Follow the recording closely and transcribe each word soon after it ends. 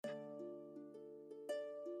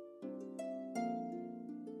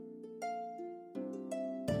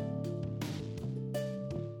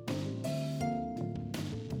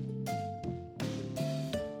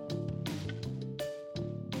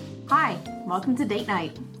Hi, welcome to Date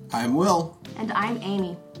Night. I'm Will. And I'm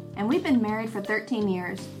Amy. And we've been married for 13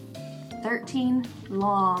 years. 13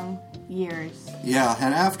 long years. Yeah,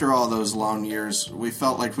 and after all those long years, we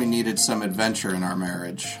felt like we needed some adventure in our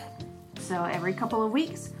marriage. So every couple of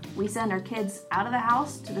weeks, we send our kids out of the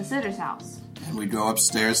house to the sitter's house. And we go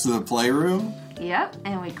upstairs to the playroom. Yep,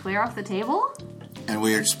 and we clear off the table. And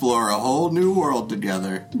we explore a whole new world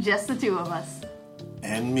together. Just the two of us.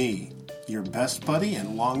 And me, your best buddy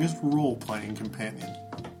and longest role-playing companion.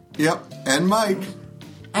 Yep, and Mike.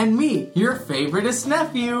 And me, your favoriteest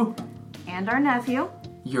nephew. And our nephew.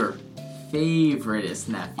 Your favoriteest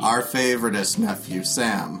nephew. Our favoriteest nephew,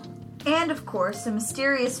 Sam. And, of course, a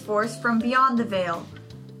mysterious force from beyond the veil,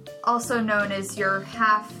 also known as your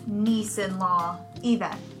half-niece-in-law,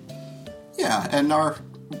 Eva. Yeah, and our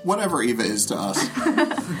whatever Eva is to us.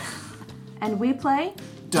 And we play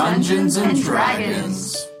Dungeons and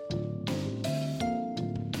Dragons.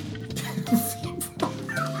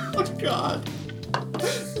 Oh, God.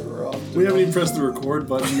 We haven't even pressed the record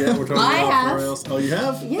button yet. We're talking I about have. somewhere else. Oh, you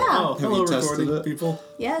have? Yeah. Oh, Have hello, you tested recording it? people.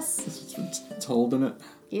 Yes. It's holding it.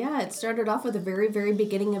 Yeah, it started off with the very, very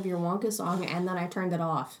beginning of your Wonka song, and then I turned it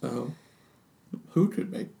off. Oh. Who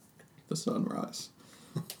could make the sun rise?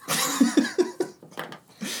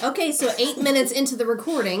 Okay, so 8 minutes into the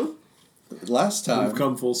recording. Last time, We've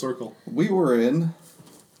come full circle. we were in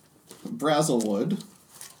Brazelwood.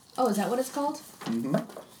 Oh, is that what it's called? Mm-hmm.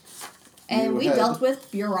 And You we had dealt with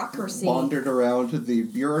bureaucracy. Wandered around the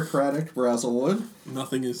bureaucratic Brazelwood.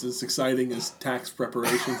 Nothing is as exciting as tax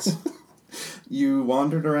preparations. You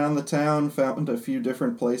wandered around the town, found a few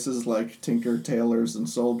different places like Tinker, Tailors, and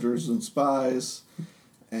Soldiers and Spies.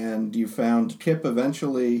 And you found Kip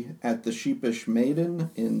eventually at the Sheepish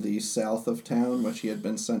Maiden in the south of town, which he had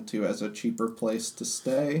been sent to as a cheaper place to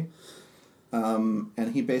stay.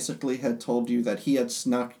 And he basically had told you that he had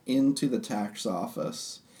snuck into the tax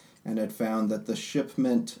office and had found that the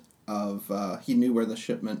shipment of... he knew where the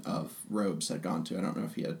shipment of robes had gone to. I don't know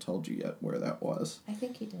if he had told you yet where that was. I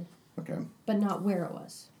think he did. Okay. But not where it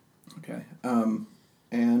was. Okay.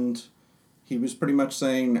 And he was pretty much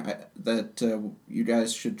saying that you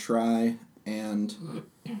guys should try and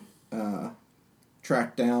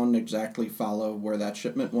track down, exactly follow where that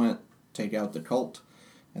shipment went, take out the cult,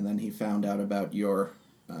 and then he found out about your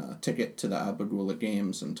ticket to the Abagula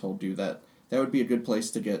Games and told you that that would be a good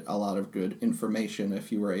place to get a lot of good information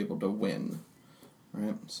if you were able to win.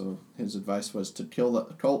 Right? So his advice was to kill the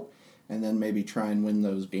cult and then maybe try and win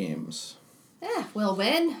those games. We'll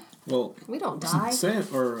win. Well, We don't die. Sam,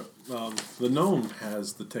 or the gnome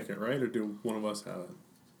has the ticket, right? Or do one of us have it?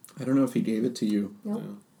 I don't know if he gave it to you. Nope.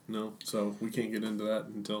 Yeah. No, so we can't get into that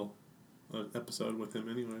until an episode with him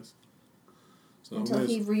anyways. So Until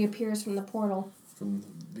he reappears from the portal. from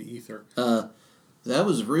the ether. That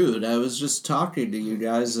was rude. I was just talking to you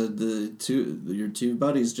guys, and your two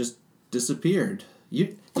buddies just disappeared.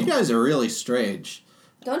 You guys are really strange.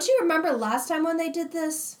 Don't you remember last time when they did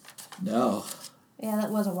this? No. Yeah,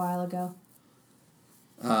 that was a while ago.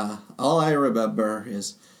 All I remember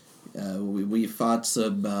is we fought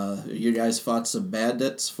some. You guys fought some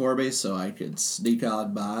bandits for me, so I could sneak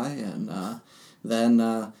on by, and then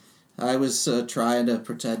I was trying to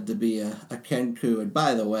pretend to be a Kenku. And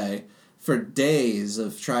by the way, for days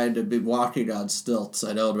of trying to be walking on stilts,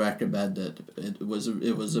 I don't recommend it. It was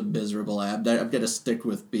a miserable act. I'm gonna stick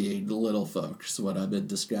with being little folks when I'm in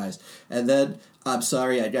disguise. And then I'm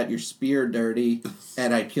sorry I got your spear dirty,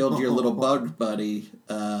 and I killed your little bug buddy.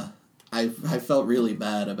 I felt really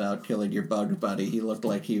bad about killing your bug buddy. He looked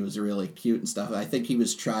like he was really cute and stuff. I think he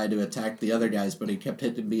was trying to attack the other guys, but he kept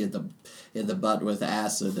hitting me in the butt with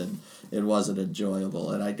acid, and it wasn't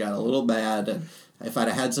enjoyable. And I got a little mad, and if I'd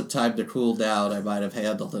had some time to cool down, I might have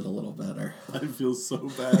handled it a little better. I feel so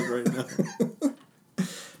bad right now.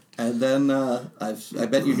 And then I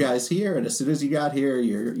met you guys here, and as soon as you got here,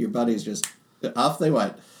 your buddies just off they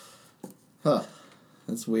went. Huh?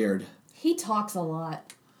 That's weird. He talks a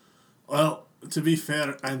lot. Well, to be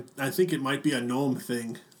fair, I think it might be a gnome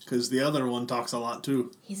thing, because the other one talks a lot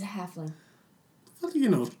too. He's a halfling. Well, you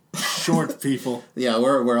know, short people. Yeah,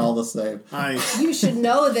 we're all the same. You should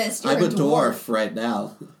know this. You're I'm a dwarf right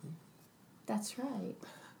now. That's right.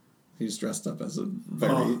 He's dressed up as a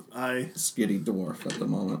very I skinny dwarf at the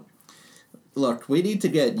moment. Look, we need to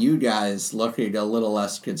get you guys looking a little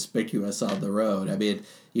less conspicuous on the road. I mean,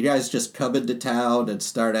 you guys just come into town and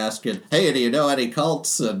start asking, hey, do you know any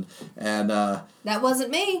cults? And That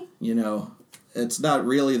wasn't me. you know, it's not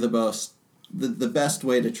really the best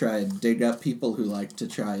way to try and dig up people who like to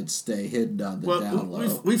try and stay hidden on the down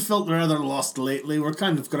low. we've felt rather lost lately. We're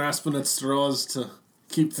kind of grasping at straws to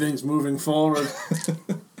keep things moving forward.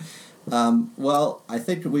 Well, I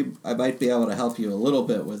think I might be able to help you a little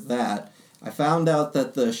bit with that. I found out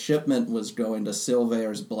that the shipment was going to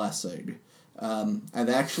Silver's Blessing. I've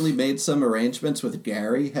actually made some arrangements with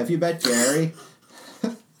Gary. Have you met Gary?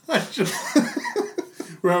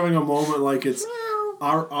 We're having a moment like it's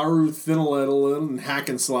Aru Thinalidal and Hack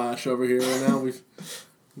and Slash over here right now. We've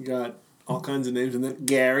got all kinds of names, and then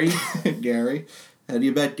Gary. Gary. Have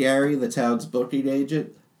you met Gary, the town's booking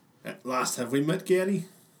agent? At last, have we met Gary?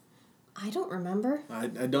 I don't remember. I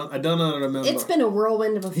don't remember. It's been a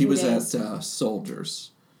whirlwind of a few He was days. at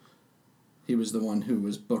Soldiers. He was the one who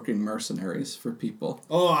was booking mercenaries for people.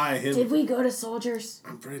 Oh, him. Did we go to Soldiers?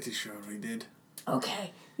 I'm pretty sure we did.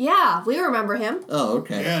 Okay. Yeah, we remember him. Oh,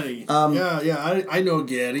 okay. Gary. I know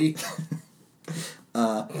Gary.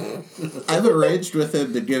 I've arranged with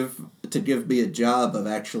him to give me a job of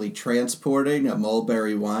actually transporting a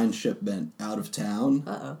mulberry wine shipment out of town.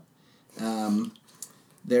 Uh-oh.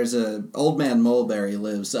 There's a old man Mulberry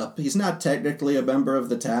lives up. He's not technically a member of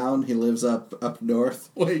the town. He lives up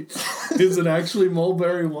north. Wait, is it actually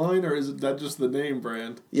mulberry wine, or is that just the name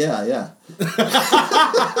brand? Yeah.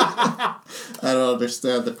 I don't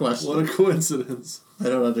understand the question. What a coincidence. I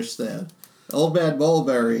don't understand. Old man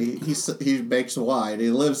Mulberry, he makes wine.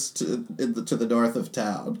 He lives to the north of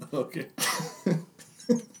town. Okay.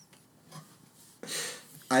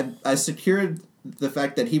 I secured the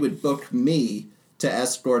fact that he would book me to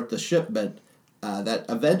escort the shipment that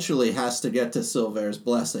eventually has to get to Silver's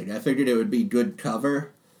Blessing. I figured it would be good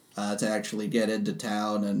cover to actually get into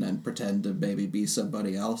town and pretend to maybe be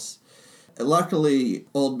somebody else. Luckily,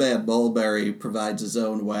 Old Man Mulberry provides his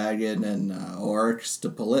own wagon and oryx to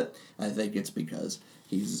pull it. I think it's because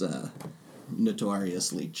he's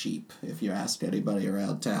notoriously cheap, if you ask anybody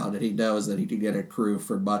around town, and he knows that he can get a crew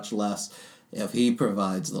for much less if he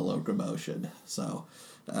provides the locomotion. So,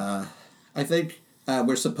 I think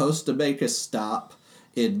we're supposed to make a stop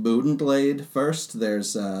in Moonglade first.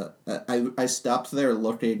 There's I stopped there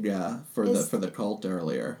looking for the cult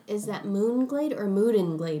earlier. Is that Moonglade or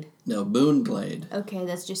Moodenglade? No, Moonglade. Okay,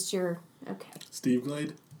 that's just your... Okay. Steve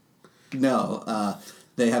Glade? No,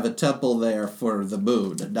 they have a temple there for the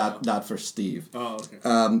moon, not for Steve. Oh,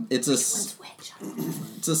 okay. It's a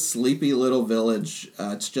sleepy little village.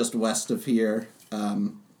 It's just west of here.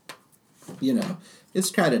 It's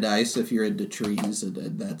kind of nice if you're into trees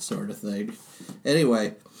and that sort of thing.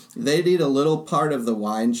 Anyway, they need a little part of the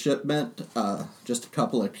wine shipment. Just a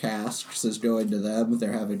couple of casks is going to them.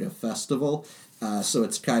 They're having a festival, so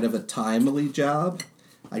it's kind of a timely job.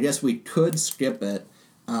 I guess we could skip it,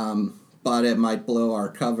 but it might blow our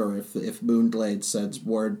cover if Moonglade sends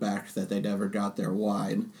word back that they never got their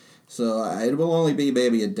wine. So it will only be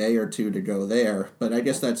maybe a day or two to go there, but I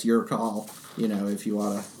guess that's your call, if you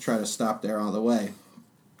want to try to stop there on the way.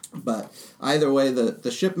 But either way,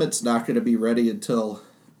 the shipment's not going to be ready until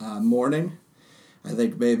morning. I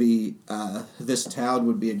think maybe this town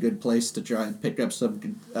would be a good place to try and pick up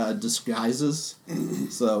some disguises.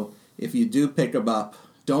 So if you do pick them up,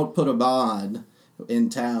 don't put them on in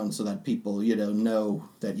town so that people, know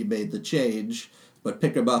that you made the change. But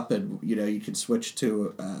pick them up and, you can switch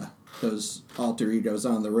to those alter egos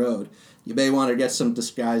on the road. You may want to get some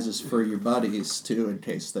disguises for your buddies, too, in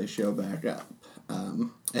case they show back up.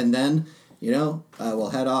 And then, we'll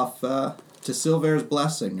head off to Silver's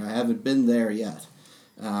Blessing. I haven't been there yet.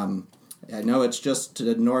 I know it's just to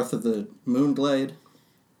the north of the Moonglade,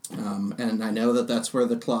 and I know that that's where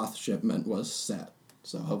the cloth shipment was set.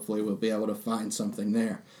 So hopefully we'll be able to find something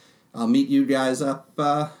there. I'll meet you guys up.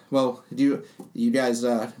 You guys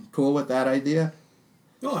cool with that idea?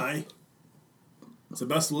 Oh, aye. It's the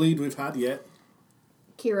best lead we've had yet.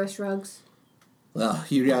 Kira shrugs. Well,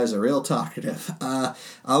 you guys are real talkative.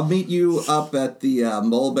 I'll meet you up at the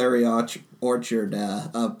Mulberry Orchard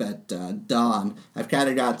up at dawn. I've kind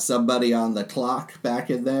of got somebody on the clock back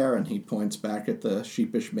in there, and he points back at the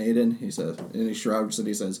sheepish maiden. He says, and he shrugs and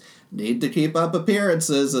he says, "Need to keep up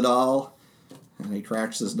appearances and all." And he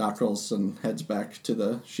cracks his knuckles and heads back to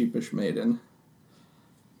the sheepish maiden.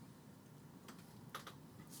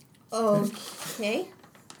 Okay.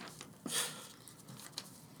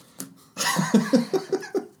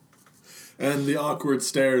 And the awkward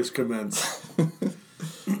stares commence.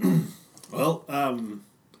 Well,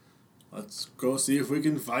 let's go see if we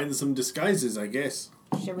can find some disguises, I guess.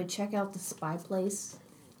 Should we check out the spy place?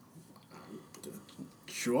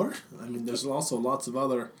 Sure. I mean, there's also lots of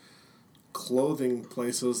other clothing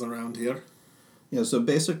places around here. Yeah, so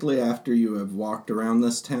basically after you have walked around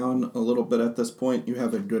this town a little bit at this point, you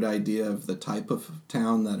have a good idea of the type of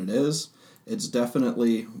town that it is. It's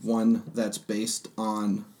definitely one that's based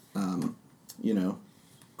on,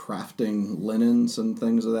 crafting linens and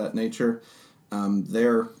things of that nature.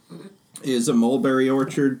 There is a mulberry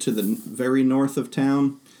orchard to the very north of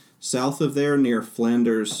town. South of there, near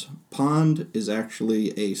Flanders Pond, is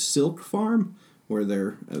actually a silk farm where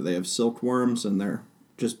they have silkworms and they're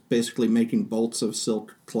just basically making bolts of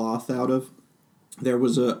silk cloth out of. There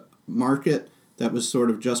was a market that was sort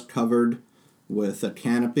of just covered with a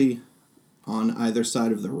canopy on either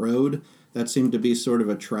side of the road. That seemed to be sort of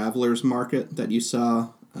a traveler's market that you saw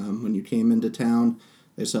when you came into town.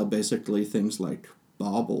 They sell basically things like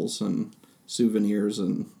baubles and souvenirs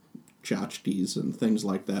and tchotchkes and things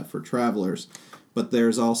like that for travelers. But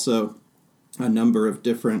there's also a number of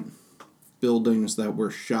different buildings that were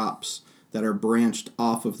shops that are branched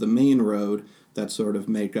off of the main road that sort of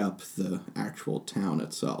make up the actual town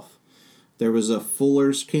itself. There was a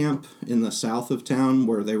fuller's camp in the south of town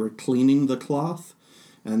where they were cleaning the cloth,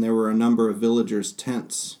 and there were a number of villagers'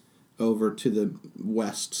 tents over to the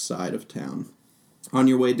west side of town. On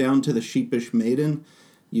your way down to the Sheepish Maiden,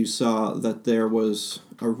 you saw that there was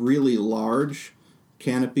a really large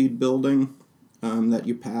canopied building that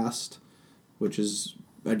you passed, which is,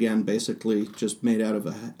 again, basically just made out of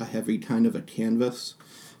a heavy kind of a canvas.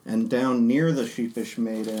 And down near the Sheepish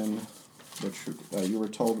Maiden, which you were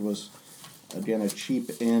told was, again, a cheap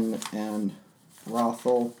inn and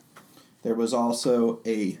brothel, there was also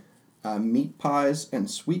a meat pies and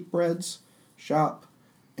sweetbreads shop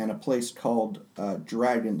and a place called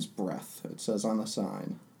Dragon's Breath, it says on the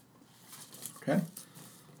sign. Okay?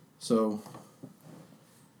 So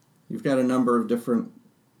you've got a number of different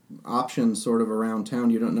options sort of around town.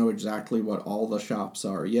 You don't know exactly what all the shops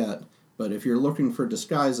are yet, but if you're looking for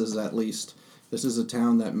disguises, at least, this is a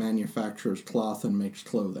town that manufactures cloth and makes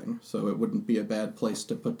clothing, so it wouldn't be a bad place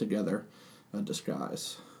to put together a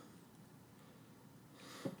disguise.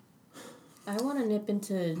 I want to nip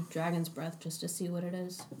into Dragon's Breath just to see what it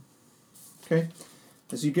is. Okay.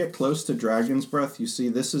 As you get close to Dragon's Breath, you see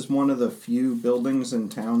this is one of the few buildings in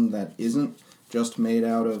town that isn't just made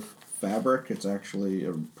out of fabric. It's actually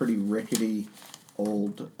a pretty rickety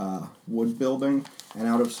old wood building, and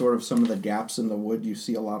out of sort of some of the gaps in the wood, you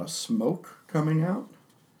see a lot of smoke coming out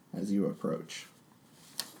as you approach.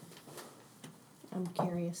 I'm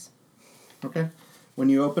curious. Okay. When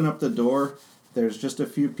you open up the door, there's just a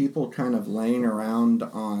few people kind of laying around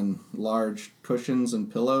on large cushions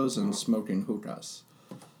and pillows and smoking hookahs.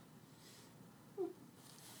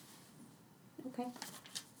 Okay.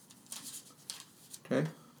 Okay. Do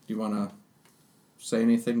you want to say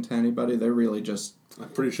anything to anybody? They're really just I'm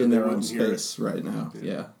pretty sure in they their own wouldn't hear it. space right now.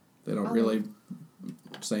 Yeah. They don't Oh. really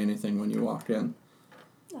say anything when you walk in.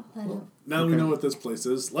 Oh, I don't. Now we Okay. know what this place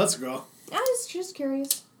is. Let's go. I was just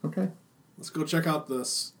curious. Okay. Let's go check out the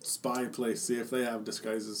spy place, see if they have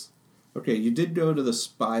disguises. Okay, you did go to the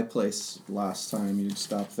spy place last time. You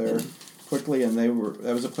stopped there quickly, and that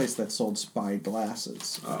was a place that sold spy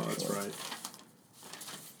glasses. Oh, that's actually. right.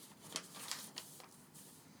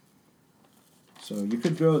 So you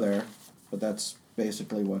could go there, but that's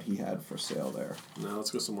basically what he had for sale there. Now let's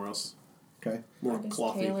go somewhere else. Okay? More I guess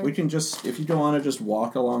clothy. Taylor. We can just, if you don't want to just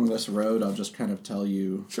walk along this road, I'll just kind of tell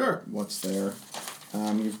you Sure. what's there.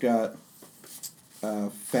 You've got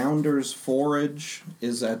Founder's Forage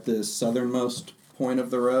is at the southernmost point of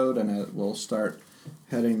the road, and we'll start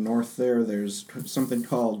heading north there. There's something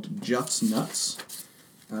called Jut's Nuts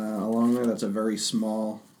along there. That's a very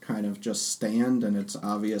small kind of just stand, and it's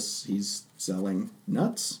obvious he's selling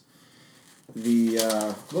nuts. The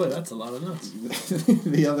Boy, that's a lot of nuts.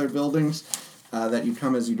 the other buildings that you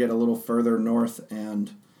come as you get a little further north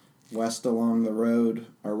and west along the road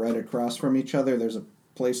are right across from each other. There's a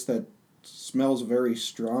place that smells very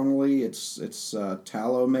strongly. It's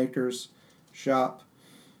tallow maker's shop,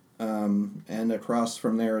 and across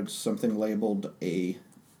from there it's something labeled it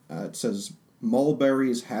says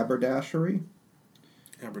Mulberry's Haberdashery.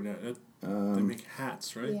 Haberdashery. They make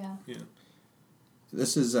hats, right? Yeah.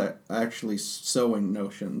 This is actually sewing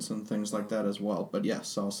notions and things like that as well. But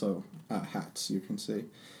yes, also hats, you can see.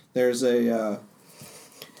 There's a...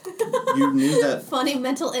 you knew that... Funny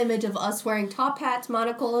mental image of us wearing top hats,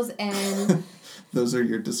 monocles, and Those are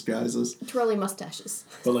your disguises. twirly mustaches.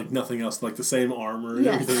 But like nothing else, like the same armor and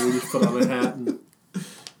Yes. everything. We just put on a hat. And...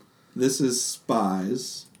 This is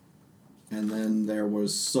spies. And then there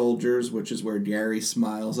was soldiers, which is where Gary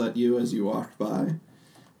smiles at you as you walk by.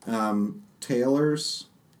 Tailors.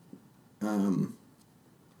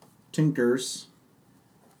 Tinkers.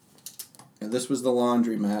 And this was the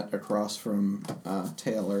laundromat across from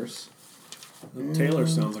Taylor's. Taylor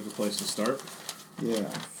sounds like a place to start. Yeah,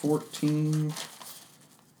 14.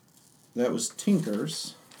 That was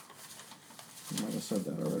Tinkers. I might have said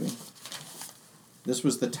that already. This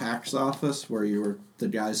was the tax office where the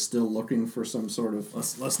guy's still looking for some sort of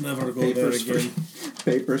Let's never go there again.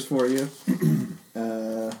 papers for you.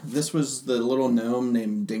 This was the little gnome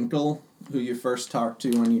named Dinkle, who you first talked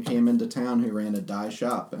to when you came into town, who ran a dye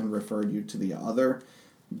shop and referred you to the other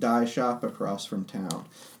dye shop across from town.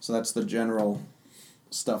 So that's the general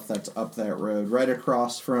stuff that's up that road. Right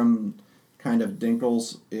across from kind of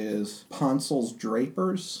Dinkle's is Poncel's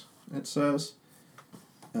Drapers, it says.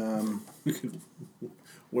 We could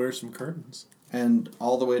wear some curtains. And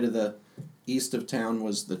all the way to the east of town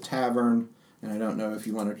was the tavern. And I don't know if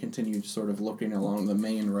you want to continue sort of looking along the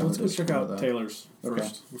main road. Let's go check out Taylor's Okay.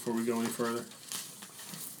 first before we go any further.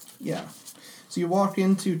 Yeah. So you walk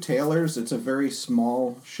into Taylor's. It's a very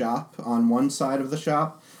small shop. On one side of the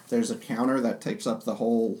shop, there's a counter that takes up the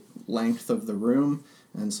whole length of the room,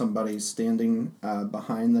 and somebody's standing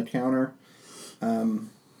behind the counter.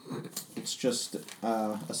 It's just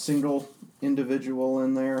a single individual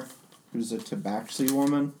in there who's a tabaxi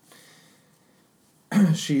woman.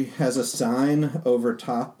 She has a sign over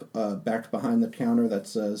top, back behind the counter that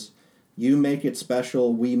says, "You make it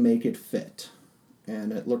special, we make it fit."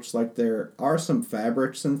 And it looks like there are some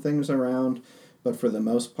fabrics and things around, but for the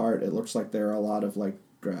most part, it looks like there are a lot of like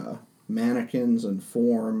mannequins and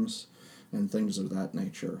forms and things of that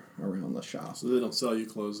nature around the shop. So they don't sell you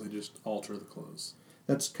clothes, they just alter the clothes.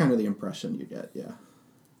 That's kind of the impression you get, yeah.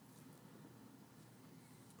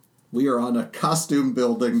 We are on a costume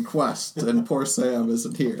building quest, and poor Sam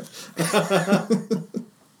isn't here.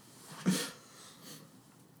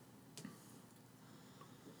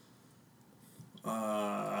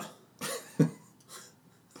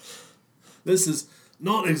 This is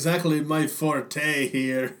not exactly my forte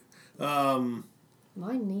here. Mine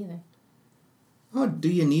neither. Oh, do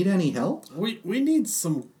you need any help? We need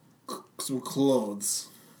some clothes.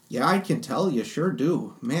 Yeah, I can tell you sure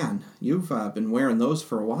do. Man, you've been wearing those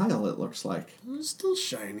for a while, it looks like. It's still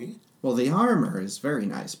shiny. Well, the armor is very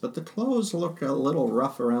nice, but the clothes look a little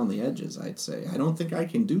rough around the edges, I'd say. I don't think I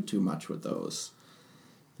can do too much with those.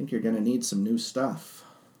 I think you're going to need some new stuff.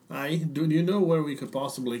 Do you know where we could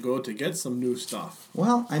possibly go to get some new stuff?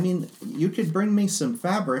 Well, I mean, you could bring me some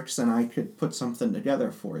fabrics and I could put something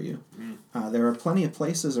together for you. There are plenty of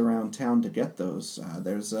places around town to get those.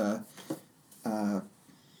 There's a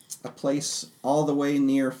place all the way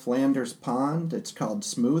near Flanders Pond. It's called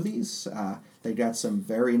Smoothies. They got some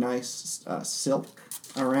very nice silk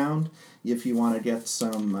around. If you want to get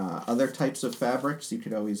some other types of fabrics, you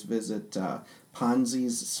could always visit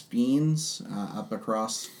Ponzi's Skeins up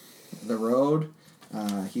across the road.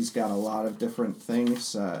 He's got a lot of different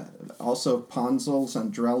things. Also, Ponzel's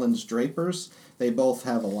and Drellin's Drapers. They both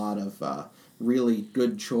have a lot of really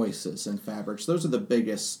good choices in fabrics. Those are the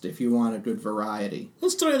biggest if you want a good variety.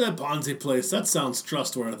 Let's try that Ponzi place. That sounds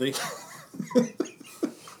trustworthy.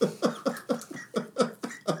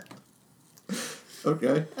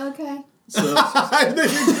 Okay. Okay. So,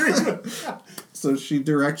 so she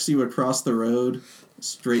directs you across the road.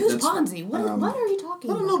 Straight. Who's that's Ponzi? What are you talking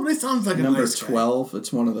I don't about? know, but he sounds like a number nice guy. 12.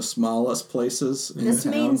 It's one of the smallest places in This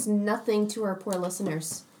town. means nothing to our poor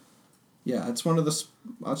listeners. Yeah, it's one of the.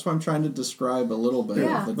 That's what I'm trying to describe a little bit.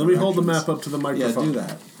 Yeah. Of the Let me hold the directions. map up to the Yeah, microphone. do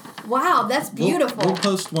that. Wow, that's beautiful. We'll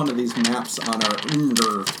post one of these maps on our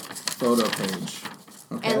Imgur photo page.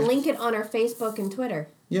 Okay. And link it on our Facebook and Twitter.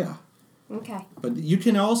 Yeah, Okay. but you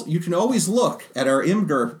can always look at our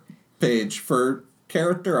Imgur page for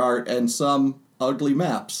character art and some ugly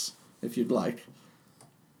maps if you'd like.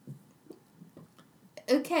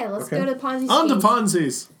 Okay, let's Okay. go to Ponzi's. On to Skeins.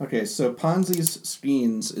 Ponzi's. Okay, so Ponzi's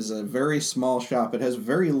Skeins is a very small shop. It has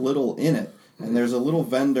very little in it, and there's a little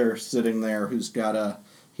vendor sitting there who's got a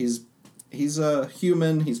he's a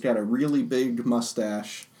human. He's got a really big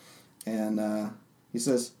mustache, and he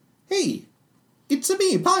says, "Hey, it's a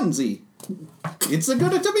me, Ponzi. It's a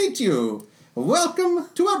good to meet you. Welcome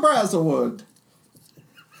to Abrazelwood.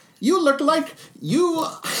 You look like you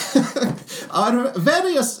are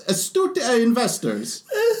very astute investors.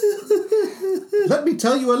 Let me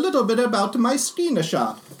tell you a little bit about my Skeina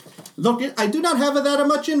shop. Look, I do not have that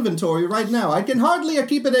much inventory right now. I can hardly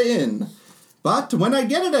keep it in. But when I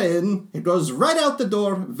get it in, it goes right out the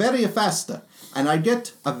door very fast. And I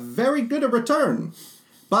get a very good return.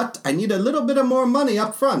 But I need a little bit of more money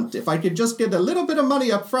up front. If I could just get a little bit of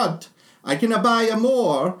money up front, I can buy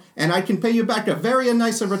more, and I can pay you back a very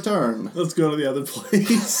nice return." Let's go to the other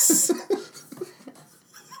place.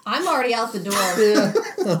 I'm already out the door.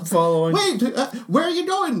 I'm following. Wait, where are you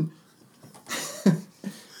going?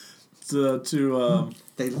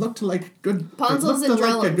 They looked like good. Ponzels they and looked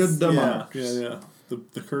like a Drellins. good Yeah.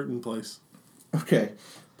 The curtain place. Okay,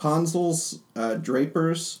 Ponzels,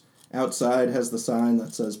 Drapers. Outside has the sign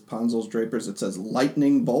that says Ponzel's Drapers. It says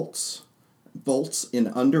lightning bolts in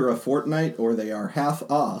under a fortnight, or they are half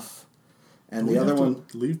off. And Do the we other have to one,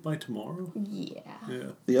 leave by tomorrow? Yeah. Yeah.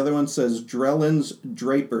 the other one says Drellin's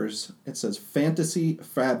Drapers. It says fantasy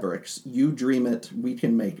fabrics. You dream it, we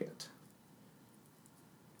can make it.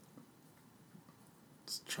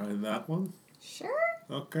 Let's try that one. Sure.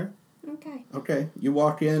 Okay. Okay. Okay, you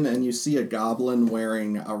walk in and you see a goblin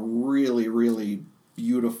wearing a really, really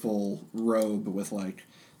beautiful robe with like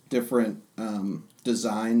different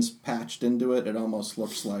designs patched into it. It almost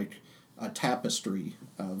looks like a tapestry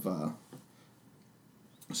of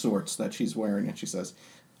sorts that she's wearing, and she says,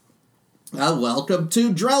 welcome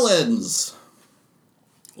to Drellin's.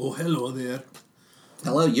 Oh, hello there.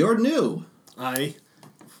 Hello, you're new.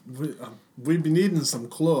 We've been needing some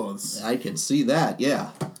clothes. I can see that, yeah.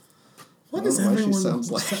 Why I does don't know why she everyone sounds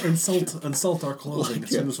like- insult our clothing Like as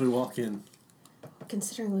soon it. as we walk in?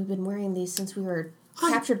 Considering we've been wearing these since we were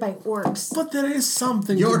captured by orcs. But there is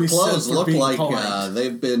something to Your be clothes said for look being like polite.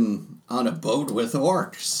 they've been on a boat with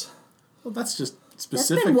orcs. Well, that's just That's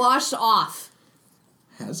specific. been washed off.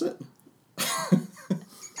 Has it?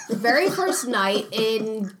 The very first night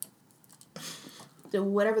in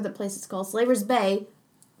whatever the place is called, Slaver's Bay,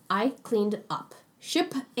 I cleaned up.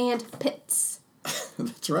 Ship and pits.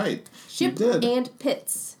 That's right. Ship you did. and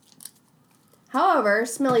pits. However,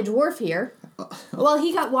 Smelly Dwarf here, well,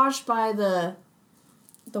 he got washed by the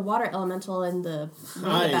water elemental in the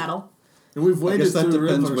Hi. battle. And we've I waited guess that through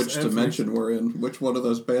depends rivers which every- dimension we're in. Which one of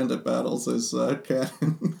those bandit battles is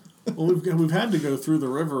canon? Well, we've had to go through the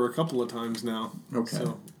river a couple of times now. Okay.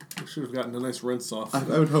 So we should have gotten a nice rinse off. I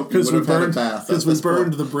would hope you would Because we have had a burned, bath. because at we this burned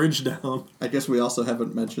point. the bridge down. I guess we also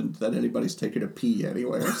haven't mentioned that anybody's taken a pee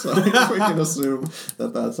anywhere, so I guess we can assume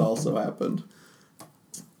that that's also happened.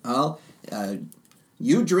 Well,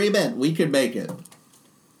 you dream it. We can make it.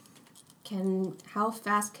 How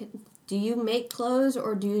fast do you make clothes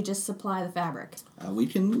or do you just supply the fabric? We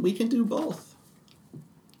can do both.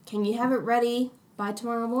 Can you have it ready by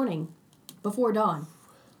tomorrow morning, before dawn?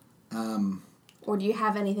 Or do you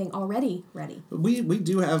have anything already ready? We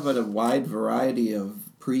do have a wide variety of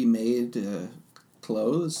pre-made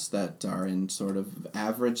clothes that are in sort of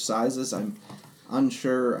average sizes. I'm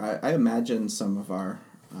unsure. I imagine some of our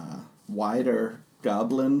wider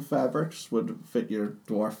goblin fabrics would fit your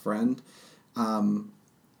dwarf friend.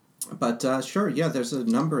 But sure, yeah, there's a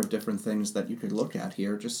number of different things that you could look at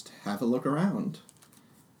here. Just have a look around.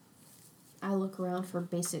 I look around for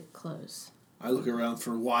basic clothes. I look around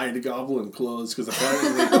for wide goblin clothes because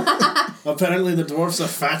apparently the dwarf's a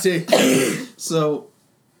fatty. So,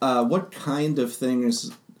 what kind of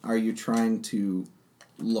things are you trying to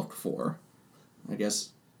look for? I guess.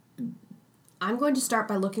 I'm going to start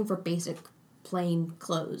by looking for basic, plain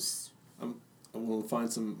clothes. I'm going to find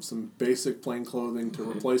some basic plain clothing to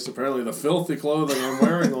replace apparently the filthy clothing I'm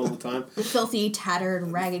wearing all the time. The filthy, tattered,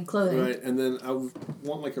 ragged clothing. Right, and then I would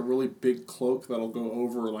want like a really big cloak that'll go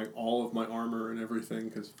over like all of my armor and everything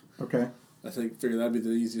because Okay. I figure that'd be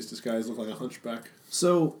the easiest disguise. Look like a hunchback.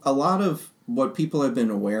 So, a lot of what people have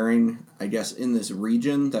been wearing, I guess, in this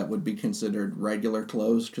region that would be considered regular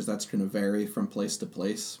clothes, because that's going to vary from place to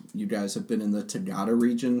place. You guys have been in the Tagada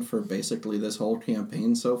region for basically this whole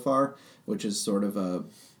campaign so far, which is sort of a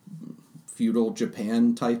feudal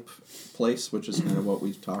Japan type place, which is kind of what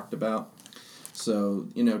we've talked about. So,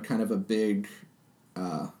 kind of a big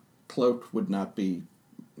cloak would not be,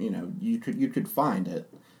 you could find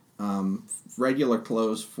it. Regular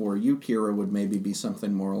clothes for you, Kira, would maybe be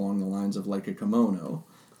something more along the lines of like a kimono,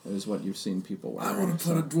 is what you've seen people wear. I want to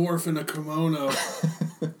put a dwarf in a kimono.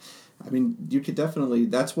 I mean, you could definitely,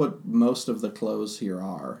 that's what most of the clothes here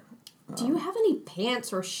are. Do you have any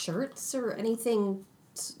pants or shirts or anything,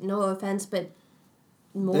 no offense, but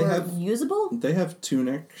more usable? They have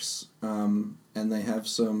tunics, and they have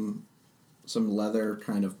some leather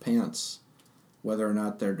kind of pants. Whether or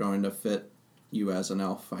not they're going to fit you as an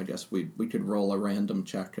elf, I guess we could roll a random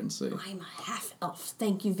check and see. I'm a half-elf,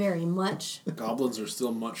 thank you very much. Goblins are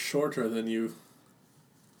still much shorter than you.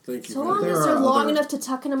 Thank you. So very long There as are they're long other- enough to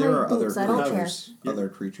tuck into There my are other boobs, I don't care. creatures, other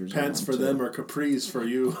creatures. Pants around, for too. them or capris for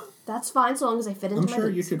you. That's fine, so long as I fit into I'm my sure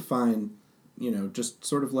you boobs. could find, just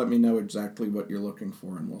sort of let me know exactly what you're looking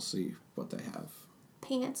for, and we'll see what they have.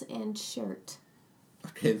 Pants and shirt.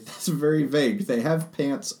 Okay, that's very vague. They have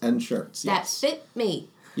pants and shirts. Yes. That fit me.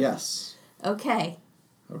 Yes. Okay.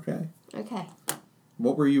 Okay. Okay.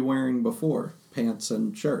 What were you wearing before? Pants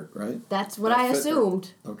and shirt, right? That's what That I fit her.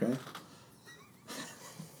 assumed. Okay.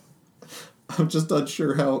 I'm just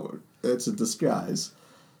unsure how it's a disguise.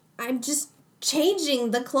 I'm just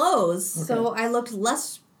changing the clothes so I looked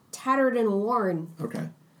less tattered and worn. Okay.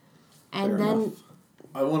 And Fair then enough.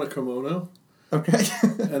 I want a kimono, Okay.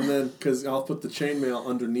 and then because I'll put the chainmail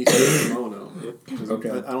underneath the kimono. 'Cause Okay.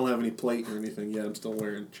 I don't have any plate or anything yet. I'm still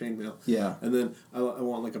wearing chainmail. Yeah. And then I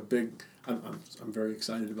want like a big. I'm very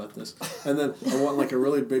excited about this. And then I want like a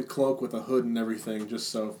really big cloak with a hood and everything, just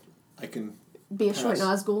so I can. be a short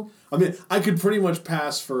Pass. Nazgul. I mean, I could pretty much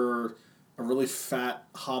pass for a really fat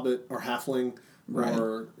hobbit or halfling Right.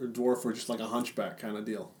 or dwarf or just like a hunchback kind of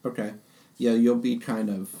deal. Okay. Yeah, you'll be kind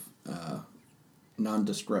of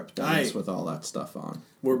nondescript, I guess, Aye. with all that stuff on.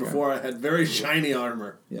 Where Okay. before I had very shiny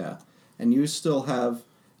armor. Yeah. And you still have...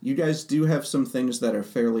 You guys do have some things that are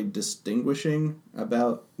fairly distinguishing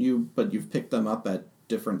about you, but you've picked them up at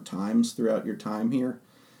different times throughout your time here.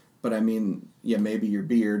 But I mean, yeah, maybe your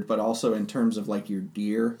beard, but also in terms of like your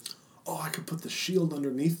gear. Oh, I could put the shield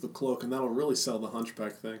underneath the cloak, and that'll really sell the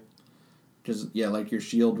hunchback thing. Because, yeah, like your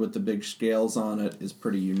shield with the big scales on it is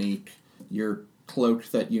pretty unique. Your cloak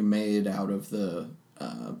that you made out of the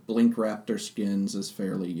Blink Raptor skins is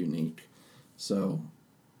fairly unique. So,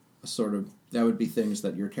 sort of, that would be things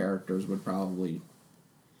that your characters would probably,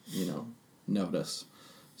 notice.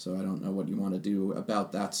 So I don't know what you want to do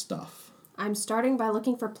about that stuff. I'm starting by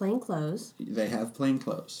looking for plain clothes, They have plain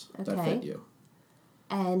clothes that Okay. fit you.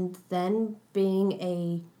 and then being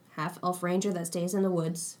a half-elf ranger that stays in the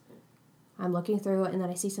woods, I'm looking through it, and then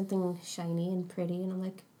I see something shiny and pretty, and I'm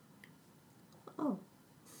like, oh,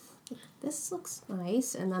 this looks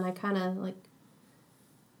nice. And then I kind of, like,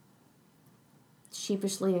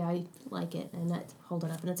 sheepishly, I like it, and I hold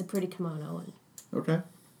it up, and it's a pretty kimono, and Okay.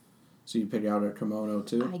 So you pick out a kimono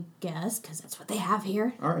too? I guess, because that's what they have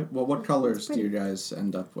here. All right. Well, what colors do pretty. you guys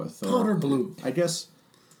end up with? Or- Powder blue. I guess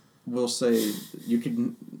we'll say you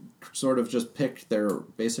can sort of just pick. They're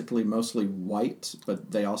basically mostly white,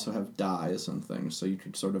 but they also have dyes and things, so you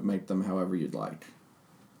could sort of make them however you'd like.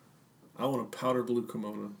 I want a powder blue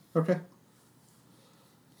kimono. Okay.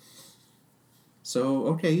 So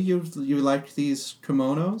okay, you like these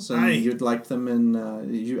kimonos, and Aye. you'd like them in.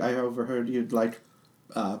 I overheard you'd like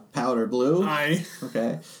powder blue. Aye.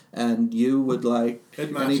 Okay, and you would like It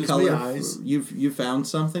any matches color. my eyes. You found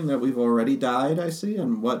something that we've already dyed, I see,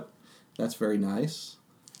 and what? That's very nice.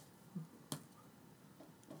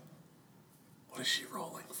 What is she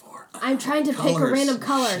rolling for? I'm trying to pick a Colors. random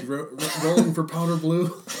color. She's rolling for powder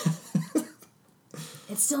blue.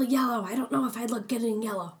 It's still yellow. I don't know if I'd look good in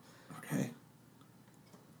yellow. Okay.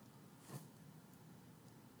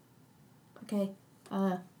 Okay,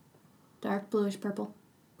 dark bluish purple.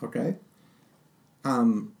 Okay.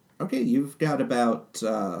 Okay, you've got about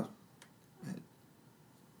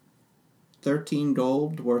 13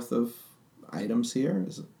 gold worth of items here.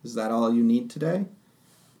 Is that all you need today?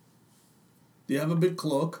 Do you have a big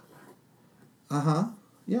cloak? Uh-huh.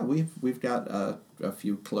 Yeah, we've got a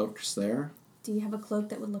few cloaks there. Do you have a cloak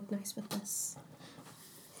that would look nice with this?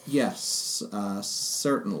 Yes,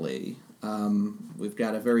 certainly. We've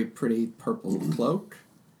got a very pretty purple cloak.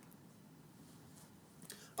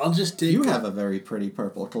 I'll just take You it. have a very pretty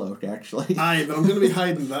purple cloak, actually. Aye, but I'm going to be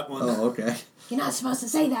hiding that one. Oh, okay. You're not supposed to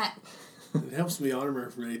say that. It helps me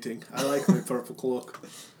armor rating. I like my purple cloak.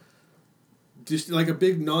 Just like a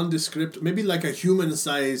big nondescript, maybe like a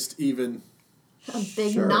human-sized even. A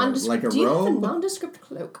big Sure, nondescript. like a Do you have a robe? nondescript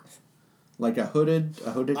cloak? Like a hooded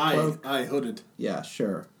cloak? Aye, hooded. Yeah,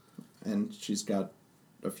 sure. And she's got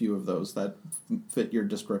a few of those that fit your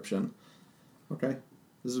description. Okay.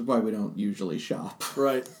 This is why we don't usually shop.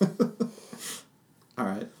 Right. All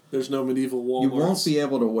right. There's no medieval Walmarts. You won't be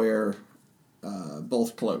able to wear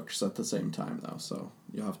both cloaks at the same time, though. So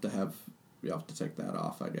you have to take that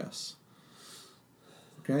off, I guess.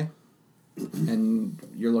 Okay. And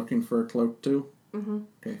you're looking for a cloak too? Mm-hmm.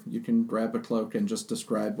 Okay. You can grab a cloak and just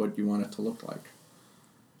describe what you want it to look like.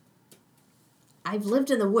 I've lived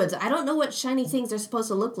in the woods. I don't know what shiny things are supposed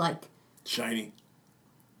to look like. Shiny.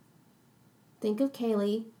 Think of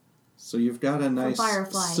Kaylee. So you've got a nice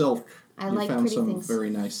Firefly. silk. I you like found pretty some things. very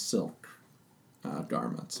nice silk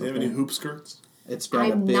garments. Do you have any hoop skirts? It's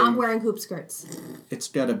got I'm not wearing hoop skirts. It's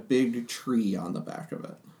got a big tree on the back of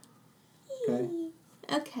it. Okay.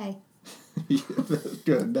 Okay.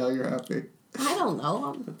 Good. Now you're happy. I don't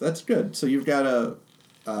know. That's good. So you've got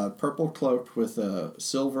a purple cloak with a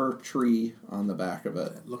silver tree on the back of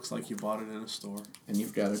it, It looks like you bought it in a store. and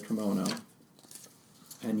you've got a kimono,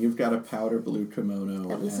 and you've got a powder blue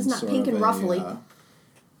kimono. At least and it's not sort pink of and ruffly.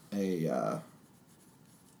 A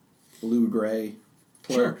blue gray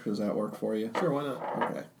cloak. Sure. Does that work for you? Sure, why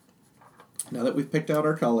not? Okay. Now that we've picked out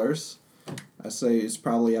our colors, I say it's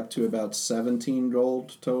probably up to about 17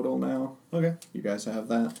 gold total now. Okay. You guys have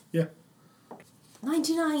that? Yeah.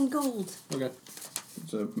 99 gold. Okay.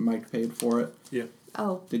 So Mike paid for it. Yeah.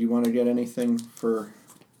 Oh, Did you want to get anything for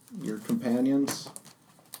your companions?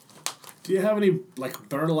 Do you have any, like,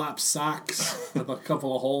 burlap sacks with a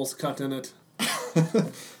couple of holes cut in it?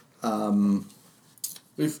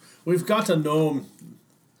 We've got a gnome.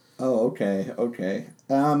 Oh, okay.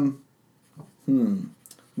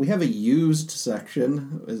 We have a used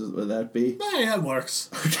section. Would that be? Yeah, it works.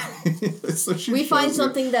 So she we shows find you,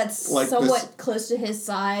 something that's like, somewhat this- close to his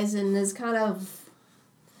size and is kind of...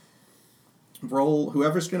 Roll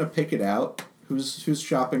whoever's gonna pick it out. Who's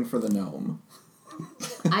shopping for the gnome?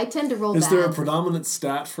 I tend to roll Is bad. there a predominant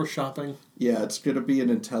stat for shopping? Yeah, it's gonna be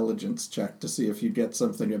an intelligence check to see if you get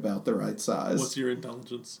something about the right size. What's your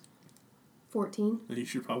intelligence? 14. You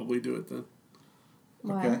should probably do it then.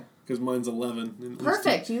 Why? Okay. Because mine's 11. And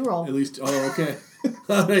Perfect, you roll. At least, oh, okay.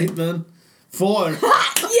 All right, then. 4.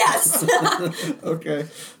 Yes! Okay,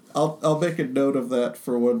 I'll make a note of that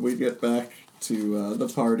for when we get back to the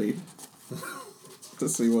party to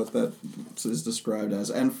see what that is described as.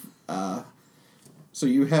 And so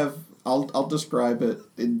you have. I'll describe it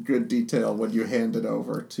in good detail when you hand it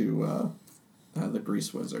over to the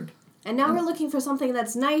grease wizard. And now we're looking for something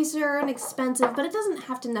that's nicer and expensive, but it doesn't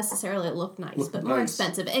have to necessarily look nice, Look but more nice.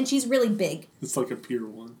 expensive. And she's really big. It's like a pier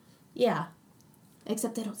one. Yeah.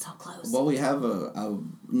 Except they don't sell clothes. Well, we have a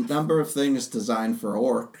number of things designed for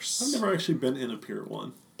orcs. I've never actually been in a pier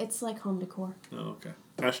one. It's like home decor. Oh, okay.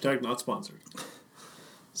 Hashtag not sponsored.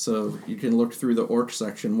 So you can look through the orc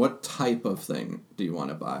section. What type of thing do you want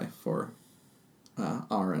to buy for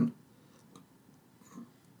Aaron?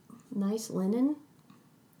 Nice linen.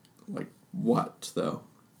 Like what, though?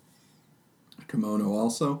 A kimono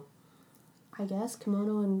also? I guess.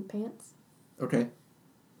 Kimono and pants. Okay.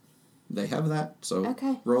 They have that, so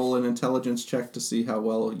Okay. roll an intelligence check to see how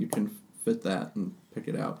well you can fit that and pick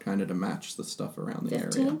it out, kind of to match the stuff around the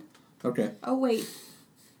 15? area. Okay. Oh, wait.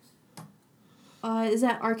 Is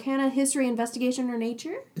that Arcana, History, Investigation, or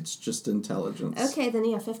Nature? It's just intelligence. Okay, then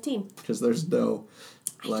yeah, 15. Because there's no,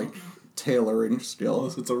 like, tailoring skill.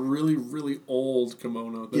 Unless it's a really, really old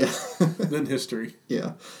kimono. Yeah. Then history.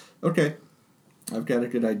 Yeah. Okay. I've got a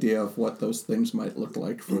good idea of what those things might look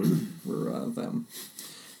like for them.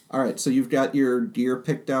 All right, so you've got your gear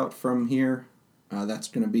picked out from here. That's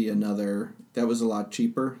going to be another... That was a lot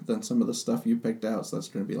cheaper than some of the stuff you picked out, so that's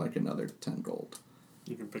going to be like another 10 gold.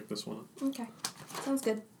 You can pick this one up. Okay. Sounds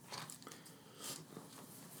good.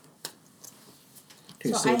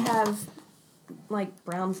 Okay, So I have, like,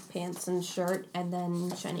 brown pants and shirt and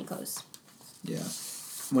then shiny clothes. Yeah.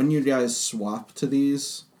 When you guys swap to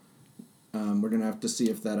these, we're going to have to see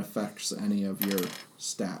if that affects any of your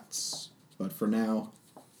stats. But for now,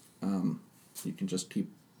 you can just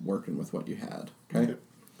keep working with what you had. Okay?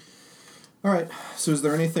 All right. So is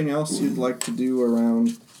there anything else you'd like to do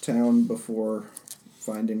around town before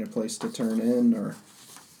finding a place to turn in, or...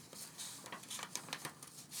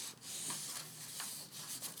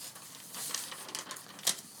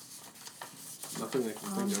 Nothing I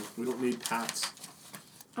can think of. We don't need hats.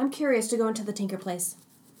 I'm curious to go into the Tinker place.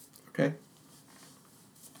 Okay.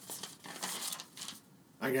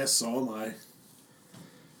 I guess so am I.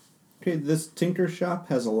 Okay, this tinker shop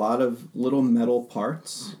has a lot of little metal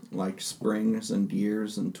parts, like springs and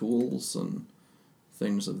gears and tools and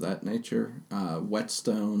things of that nature.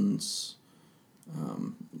 Whetstones,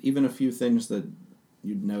 even a few things that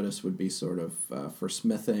you'd notice would be sort of for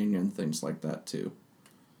smithing and things like that too.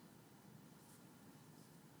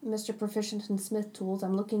 Mr. Proficient in Smith Tools,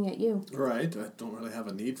 I'm looking at you. Right. I don't really have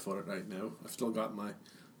a need for it right now. I've still got my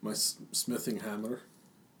smithing hammer.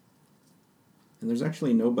 And there's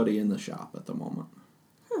actually nobody in the shop at the moment.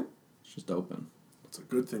 It's just open. It's a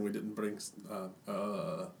good thing we didn't bring...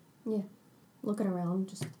 Yeah. Looking around,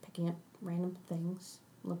 just picking up random things,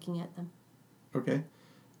 looking at them. Okay.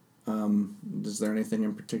 Is there anything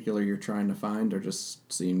in particular you're trying to find, or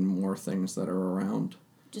just seeing more things that are around?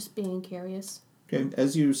 Just being curious. Okay,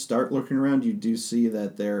 as you start looking around, you do see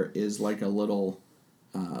that there is like a little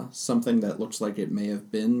something that looks like it may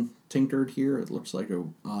have been tinkered here. It looks like a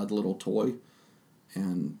odd little toy,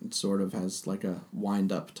 and it sort of has like a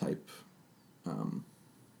wind-up type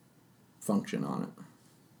function on it.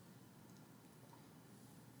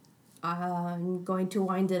 I'm going to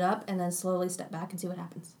wind it up and then slowly step back and see what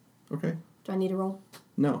happens. Okay. Do I need a roll?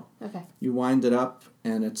 No. Okay. You wind it up,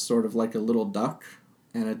 and it's sort of like a little duck,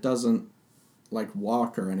 and it doesn't like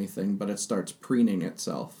walk or anything, but it starts preening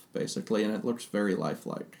itself, basically, and it looks very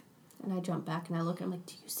lifelike. And I jump back and I look and I'm like,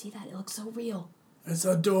 do you see that? It looks so real. It's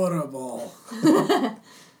adorable. I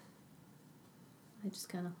just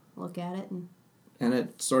kind of look at it And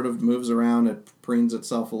it sort of moves around, it preens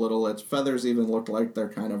itself a little. Its feathers even look like they're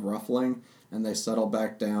kind of ruffling, and they settle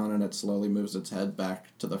back down, and it slowly moves its head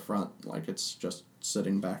back to the front, like it's just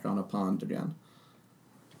sitting back on a pond again.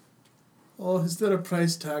 Oh, is there a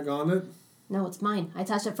price tag on it? No, it's mine. I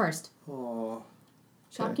touched it first. Oh.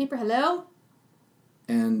 Shopkeeper, hello?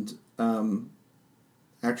 And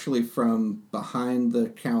actually from behind the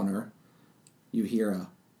counter, you hear a,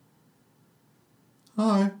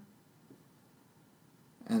 "Hi."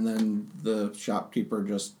 And then the shopkeeper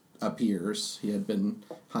just appears. He had been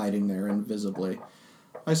hiding there invisibly.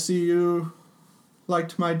 "I see you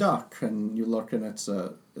liked my duck," and you look, and it's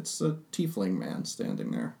a tiefling man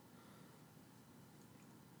standing there.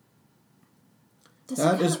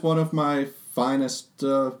 That is one of my finest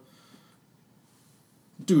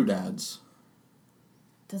doodads.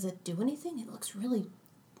 Does it do anything? It looks really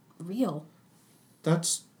real.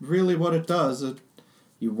 That's really what it does.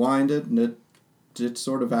 You wind it, and it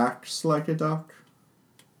sort of acts like a duck.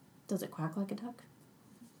 Does it quack like a duck?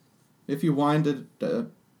 If you wind it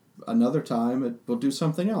another time, it will do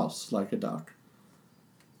something else like a duck.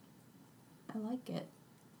 I like it.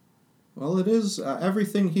 Well, it is.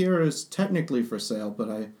 Everything here is technically for sale, but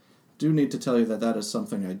I do need to tell you that is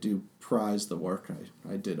something I do prize the work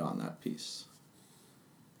I did on that piece.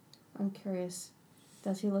 I'm curious.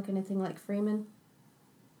 Does he look anything like Freeman?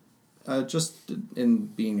 Just in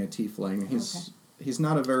being a tiefling, he's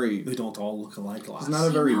not a very... They don't all look alike, lass. He's not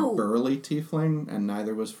a very burly tiefling, and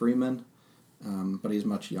neither was Freeman, but he's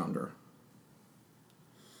much younger.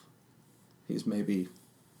 He's maybe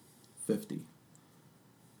 50.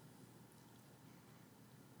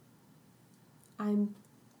 I'm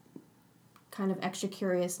kind of extra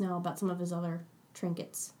curious now about some of his other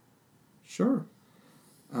trinkets. Sure.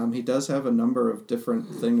 He does have a number of different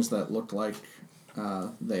things that look like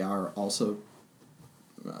they are also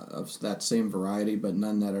of that same variety, but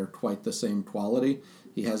none that are quite the same quality.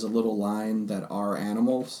 He has a little line that are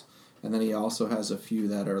animals, and then he also has a few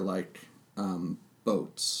that are like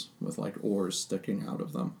boats with like oars sticking out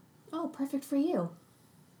of them. Oh, perfect for you.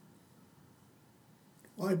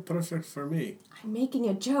 Why perfect for me? I'm making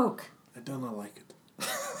a joke. I do not like it.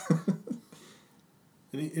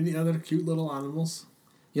 Any other cute little animals?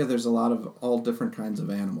 Yeah, there's a lot of all different kinds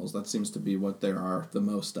of animals. That seems to be what there are the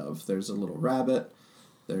most of. There's a little rabbit,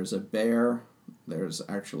 there's a bear, there's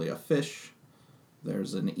actually a fish,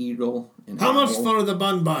 there's an eagle. How much for the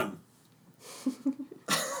bun bun?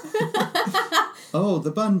 Oh,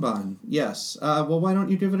 the bun bun. Yes. Well, why don't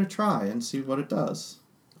you give it a try and see what it does?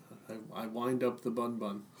 I wind up the bun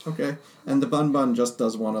bun. Okay. And the bun bun just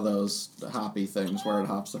does one of those hoppy things where it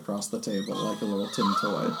hops across the table like a little tin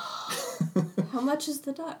toy. How much is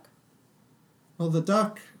the duck? Well, the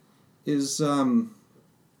duck is,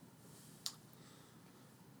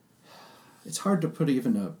 it's hard to put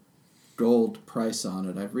even a gold price on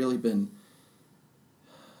it. I've really been,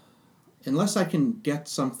 unless I can get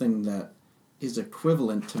something that is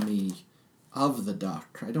equivalent to me of the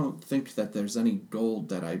duck, I don't think that there's any gold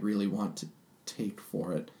that I really want to take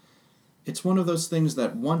for it. It's one of those things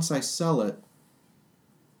that once I sell it,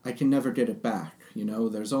 I can never get it back. You know,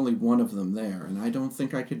 there's only one of them there, and I don't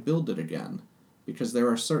think I could build it again. Because there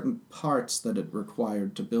are certain parts that it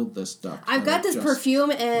required to build this duck. I've got this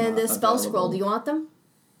perfume and this spell scroll. Do you want them?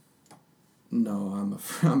 No, I'm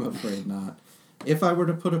afraid not. If I were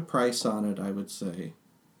to put a price on it, I would say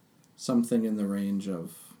something in the range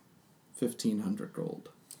of 1,500 gold.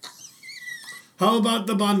 How about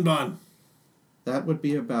the bun bun? That would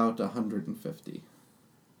be about 150.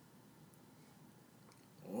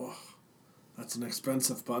 Oh, that's an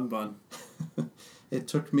expensive bun bun. It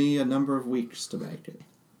took me a number of weeks to make it.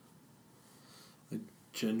 I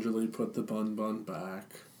gingerly put the bun bun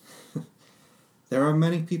back. There are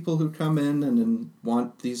many people who come in and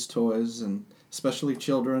want these toys, and especially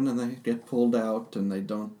children, and they get pulled out and they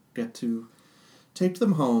don't get to take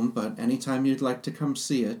them home, but anytime you'd like to come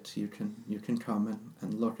see it, you can come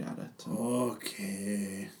and look at it.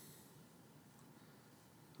 Okay.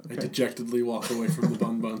 I dejectedly walk away from the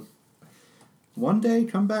bun bun. One day,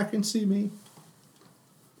 come back and see me.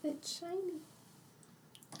 It's shiny.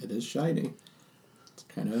 It is shiny. It's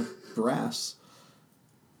kind of brass.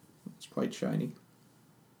 It's quite shiny.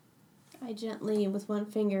 I gently, with one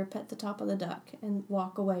finger, pet the top of the duck and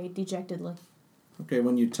walk away dejectedly. Okay,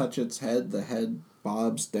 when you touch its head, the head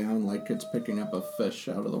bobs down like it's picking up a fish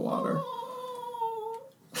out of the water.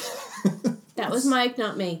 That was Mike,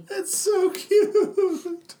 not me. That's so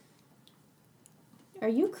cute. Are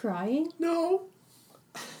you crying? No.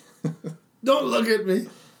 Don't look at me.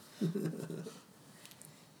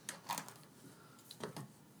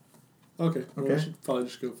 Okay. Well, I should probably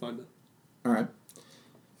just go find it. All right.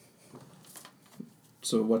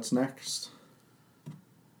 So what's next?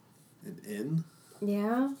 An inn?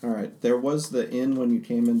 Yeah. All right. There was the inn when you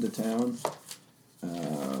came into town,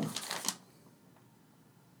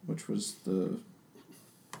 which was the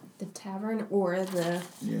tavern or the...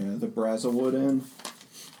 the Brazelwood Inn,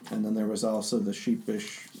 and then there was also the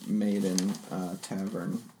Sheepish Maiden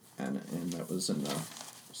Tavern, and an inn that was in the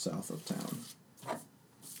south of town.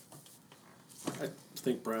 I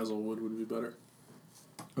think Brazelwood would be better.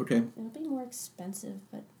 Okay. It'll be more expensive,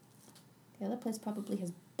 but the other place probably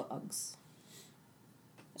has bugs.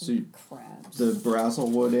 So you, crabs. the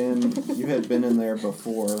Brazelwood Inn, you had been in there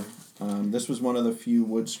before. This was one of the few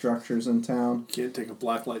wood structures in town. Can't take a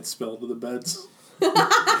blacklight spell to the beds.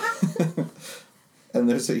 And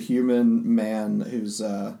there's a human man who's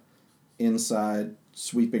inside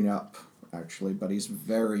sweeping up, actually, but he's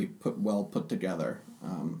very well put together.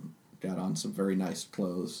 Got on some very nice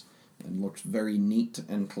clothes and looks very neat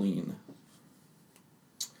and clean.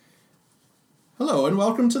 Hello and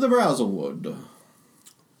welcome to the Brazelwood.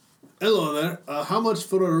 Hello there. How much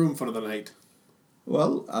for a room for the night?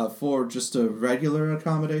 Well, for just regular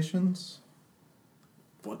accommodations,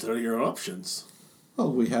 What are your options?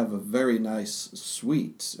 well, we have a very nice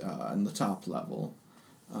suite in the top level.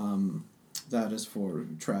 That is for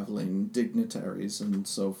traveling dignitaries and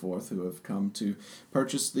so forth who have come to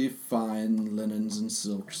purchase the fine linens and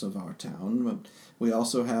silks of our town. But we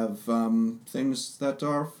also have things that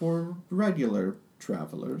are for regular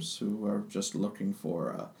travelers who are just looking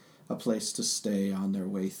for a place to stay on their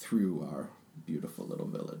way through our beautiful little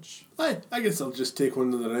village. I guess I'll just take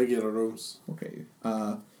one of the regular rooms. Okay.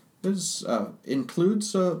 This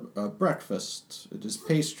includes a breakfast. It is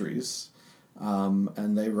pastries,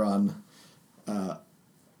 and they run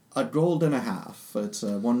a gold and a half. It's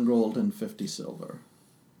 1 gold and 50 silver.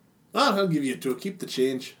 I'll give you 2. Keep the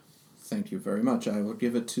change. Thank you very much. I will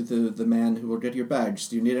give it to the man who will get your bags.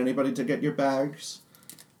 Do you need anybody to get your bags?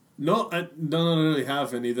 No, I don't really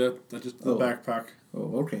have any. That's just the Oh. backpack.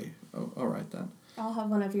 Oh, okay. Oh, all right then. I'll have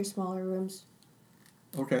one of your smaller rooms.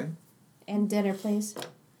 Okay. And dinner, please.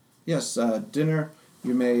 Yes, dinner.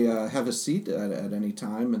 You may have a seat at any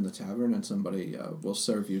time in the tavern, and somebody will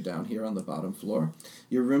serve you down here on the bottom floor.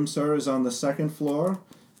 Your room, sir, is on the 2nd floor.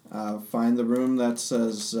 Find the room that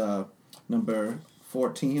says number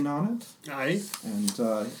 14 on it, Aye.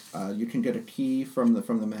 and you can get a key from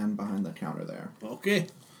the man behind the counter there. Okay.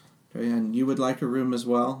 Okay, and you would like a room as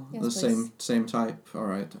well? Yes, the please. same type? All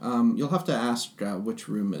right. You'll have to ask which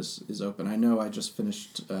room is open. I know I just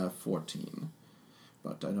finished 14,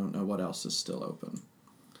 but I don't know what else is still open.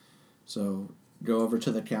 So go over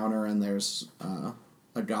to the counter, and there's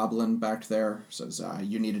a goblin back there. Says,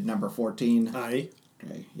 you needed number 14. Aye.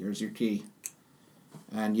 Okay, here's your key.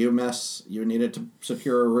 And you, miss, you needed to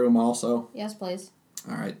secure a room also? Yes, please.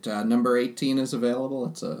 All right, number 18 is available.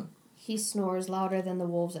 It's He snores louder than the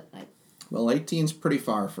wolves at night. Well, 18's pretty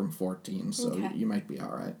far from 14, so Okay. you might be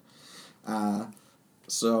all right.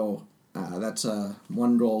 So that's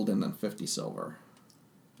 1 gold and then 50 silver.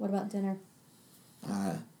 What about dinner?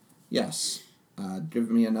 Yes. Give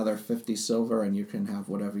me another 50 silver, and you can have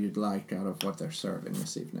whatever you'd like out of what they're serving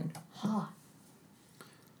this evening. Ah.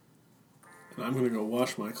 And I'm going to go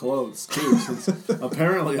wash my clothes, too, since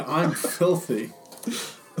apparently I'm filthy.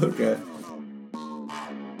 Okay.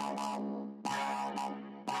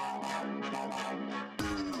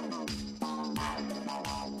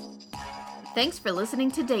 Thanks for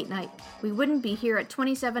listening to Date Night. We wouldn't be here at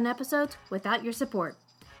 27 episodes without your support.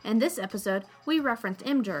 In this episode, we referenced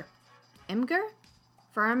Imgur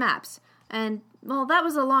for our maps. And, well, that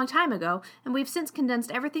was a long time ago, and we've since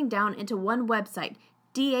condensed everything down into one website,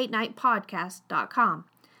 d8nightpodcast.com.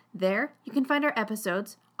 There, you can find our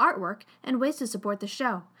episodes, artwork, and ways to support the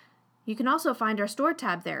show. You can also find our store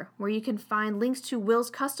tab there, where you can find links to Will's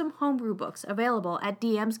custom homebrew books available at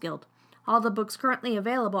DM's Guild. All the books currently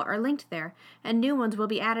available are linked there, and new ones will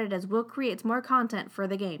be added as Will creates more content for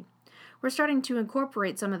the game. We're starting to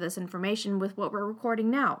incorporate some of this information with what we're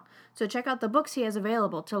recording now, so check out the books he has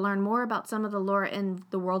available to learn more about some of the lore in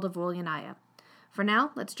the world of Willianaya. For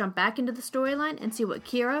now, let's jump back into the storyline and see what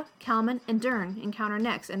Kira, Kalman, and Dern encounter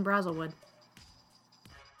next in Brazelwood.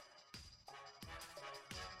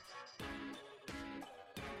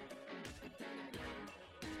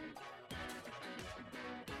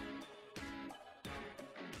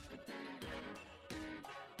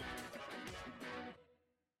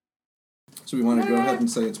 So we want to go ahead and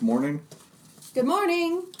say it's morning? Good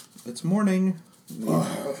morning! It's morning.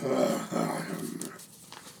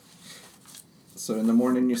 So in the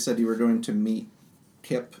morning you said you were going to meet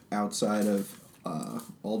Kip outside of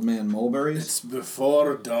Old Man Mulberry's? It's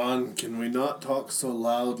before dawn. Can we not talk so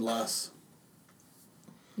loud, lass?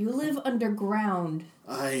 You live underground.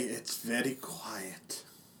 It's very quiet.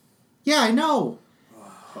 Yeah, I know.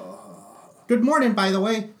 Good morning, by the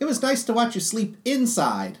way. It was nice to watch you sleep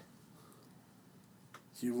inside.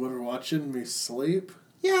 You were watching me sleep?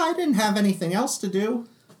 Yeah, I didn't have anything else to do.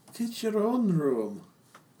 Get your own room.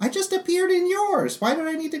 I just appeared in yours. Why did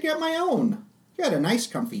I need to get my own? You had a nice,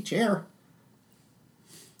 comfy chair.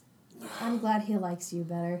 I'm glad he likes you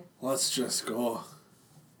better. Let's just go.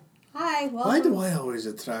 Hi, welcome. Why do I always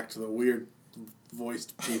attract the weird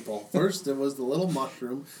voiced people? First, it was the little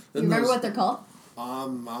mushroom. You remember what they're called?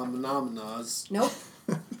 Omnomnas. Nope.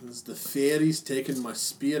 There's the fairies taking my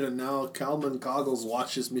spear, and now Calman Coggles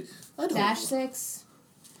watches me. I don't Dash know. 6.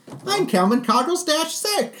 I'm Calvin Coggles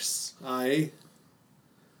 -6.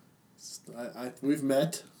 We've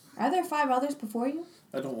met. Are there 5 others before you?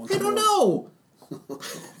 I don't want I to don't know.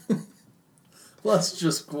 Let's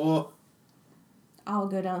just go. I'll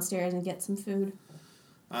go downstairs and get some food.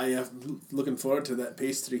 I am looking forward to that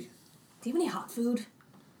pastry. Do you have any hot food?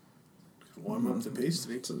 Warm up the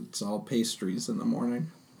pastry. It's all pastries in the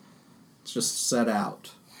morning. It's just set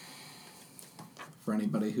out for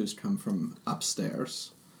anybody who's come from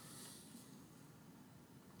upstairs.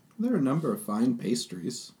 There are a number of fine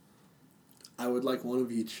pastries. I would like one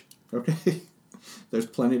of each. Okay. There's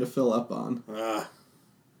plenty to fill up on.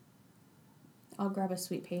 I'll grab a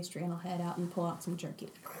sweet pastry and I'll head out and pull out some jerky.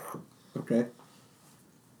 Okay.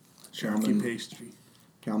 Jerky Calman- pastry.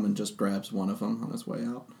 Calman just grabs one of them on his way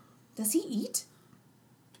out. Does he eat?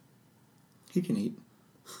 He can eat.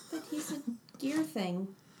 But he's a gear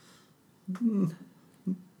thing.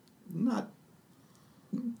 Not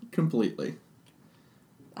completely.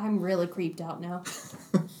 I'm really creeped out now.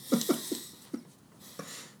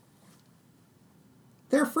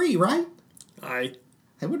 They're free, right? I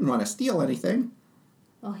wouldn't want to steal anything.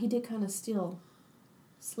 Well, he did kind of steal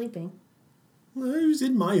sleeping. was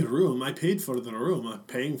in my room. I paid for the room. I'm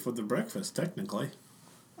paying for the breakfast, technically.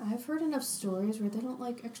 I've heard enough stories where they don't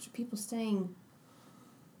like extra people staying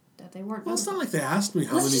that they weren't. Well, it's not notified. like they asked me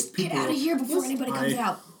how Let's many just people. get out of here before anybody comes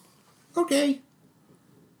out. Okay.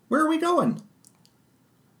 Where are we going?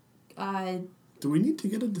 Do we need to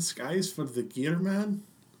get a disguise for the gear man?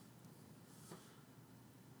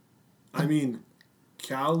 I mean,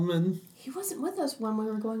 Calman. He wasn't with us when we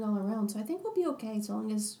were going all around, so I think we'll be okay as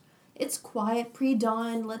long as it's quiet,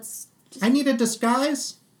 pre-dawn. Let's just... I need a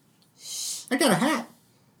disguise. I got a hat.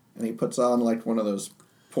 And he puts on like one of those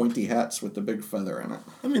pointy hats with the big feather in it.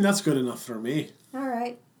 I mean, that's good enough for me. All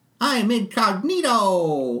right. I'm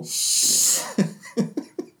incognito.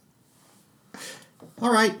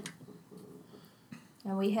 All right.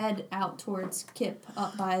 And we head out towards Kip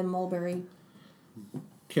up by Mulberry.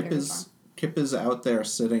 Kip Very is out there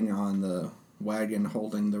sitting on the wagon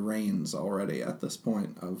holding the reins already at this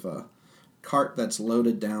point of a cart that's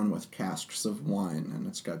loaded down with casks of wine, and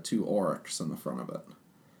it's got 2 oryx in the front of it.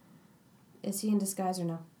 Is he in disguise or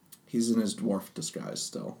no? He's in his dwarf disguise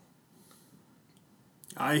still.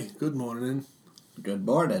 Aye, good morning. Good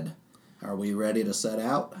morning. Are we ready to set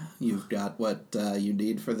out? You've got what you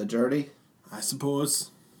need for the journey? I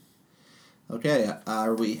suppose. Okay,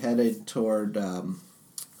 are we headed toward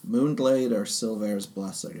Moonglade or Silver's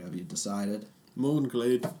Blessing? Have you decided?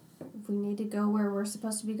 Moonglade. We need to go where we're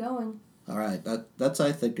supposed to be going. All right, that's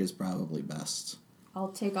I think is probably best.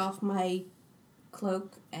 I'll take off my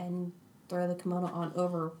cloak and throw the kimono on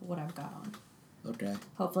over what I've got on. Okay.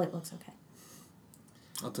 Hopefully it looks okay.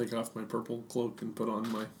 I'll take off my purple cloak and put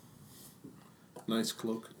on my nice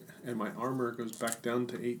cloak. And my armor goes back down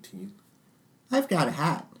to 18. I've got a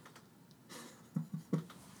hat.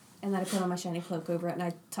 And then I put on my shiny cloak over it and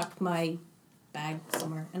I tuck my bag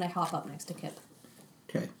somewhere and I hop up next to Kip.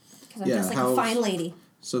 Okay. Because I'm just like a fine lady.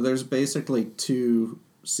 So there's basically 2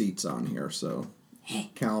 seats on here. So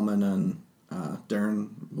Calman and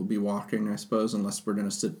Dern will be walking, I suppose, unless we're going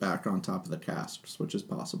to sit back on top of the casks, which is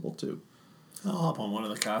possible too. I'll hop on one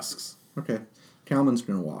of the casks. Okay. Calman's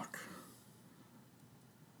going to walk.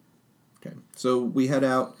 Okay. So we head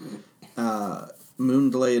out.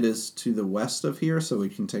 Moonglade is to the west of here, so we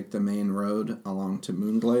can take the main road along to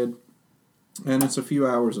Moonglade. And it's a few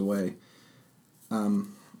hours away.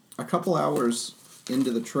 A couple hours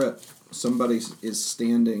into the trip, somebody is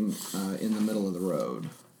standing in the middle of the road.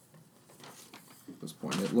 At this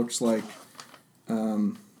point, it looks like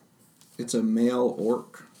it's a male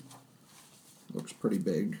orc. Looks pretty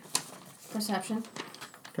big. Perception.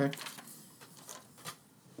 Okay.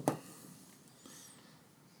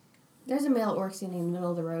 There's a male orc standing in the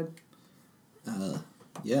middle of the road.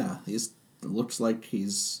 Yeah, looks like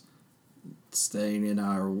he's staying in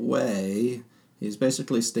our way. He's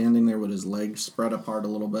basically standing there with his legs spread apart a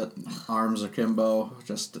little bit, arms akimbo,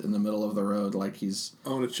 just in the middle of the road like he's... I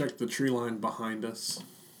want to check the tree line behind us.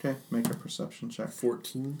 Okay, make a perception check.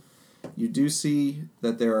 14. You do see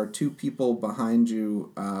that there are two people behind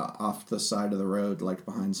you off the side of the road, like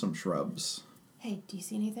behind some shrubs. Hey, do you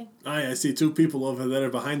see anything? Aye, I see 2 people over there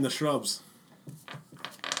behind the shrubs.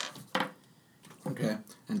 Okay,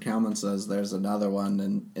 and Calman says there's another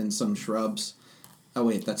one in some shrubs. Oh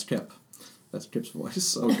wait, that's Kip. That's Kip's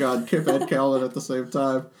voice. Oh god, Kip and Calman at the same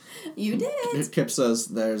time. You did it! Kip says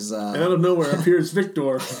there's... And out of nowhere appears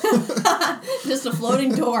Victor. Just a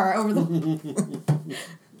floating door over the...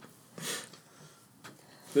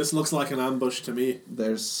 This looks like an ambush to me.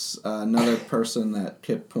 There's another person that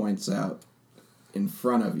Kip points out in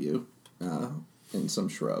front of you in some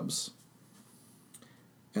shrubs.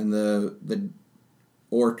 And the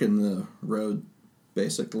orc in the road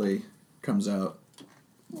basically comes out,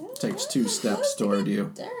 takes 2 steps toward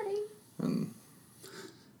you, Dirty. and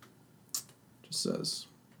just says,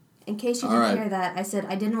 In case you All didn't right. hear that, I said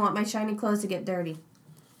I didn't want my shiny clothes to get dirty.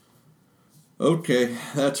 "Okay,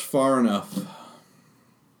 that's far enough."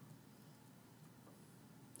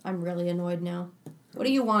 I'm really annoyed now. What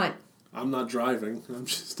do you want? I'm not driving. I'm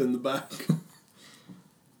just in the back.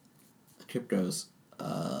 Kip goes,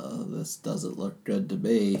 this doesn't look good to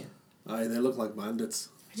me. Aye, they look like bandits.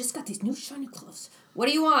 I just got these new shiny clothes. What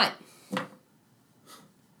do you want?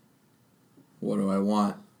 What do I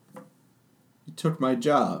want? You took my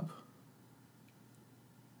job.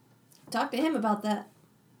 Talk to him about that.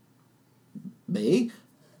 Me?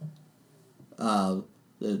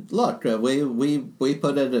 Look, we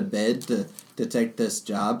put in a bid to take this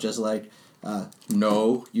job, just like,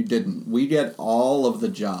 no, you didn't. We get all of the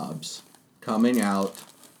jobs coming out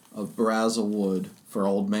of Brazelwood for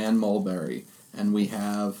Old Man Mulberry, and we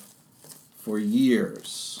have for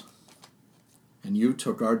years. And you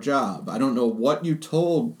took our job. I don't know what you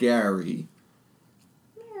told Gary,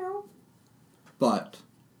 Meow. but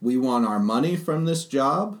we want our money from this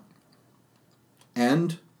job,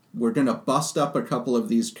 and we're going to bust up a couple of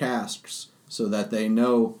these casks so that they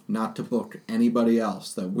know not to book anybody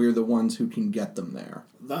else, that we're the ones who can get them there.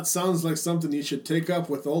 That sounds like something you should take up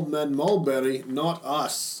with Old Man Mulberry, not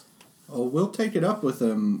us. Oh, we'll take it up with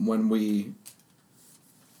him when we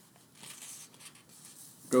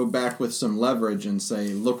go back with some leverage and say,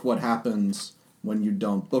 look what happens when you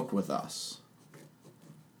don't book with us.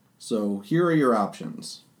 So here are your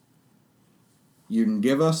options. You can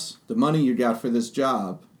give us the money you got for this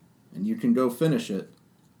job, and you can go finish it,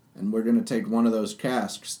 and we're going to take one of those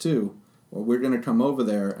casks too, or we're going to come over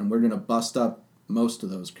there and we're going to bust up most of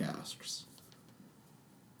those casks.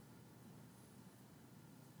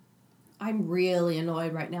 I'm really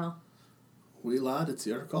annoyed right now. Wee lad, it's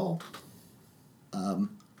your call.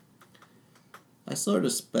 I sort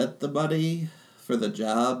of spent the money for the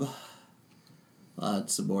job on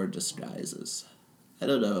some more disguises. I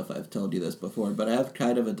don't know if I've told you this before, but I have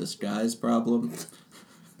kind of a disguise problem.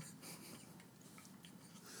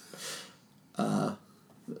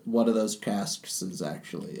 One of those casks is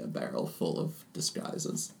actually a barrel full of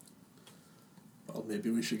disguises. Well, maybe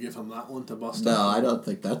we should give him that one to bust No, up. I don't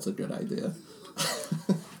think that's a good idea.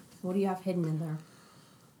 What do you have hidden in there?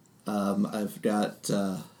 I've got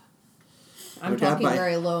I'm I've got talking my-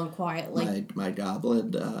 very low and quietly. my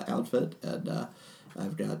goblin outfit, and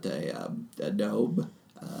I've got a gnome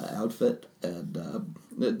outfit, and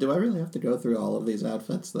do I really have to go through all of these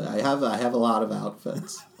outfits? I have a lot of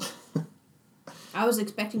outfits. I was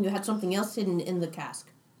expecting you had something else hidden in the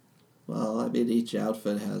cask. Well, I mean, each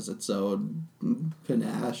outfit has its own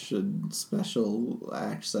panache and special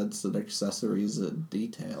accents and accessories and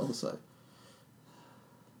details.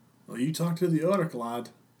 Well, you talk to the orc, lad.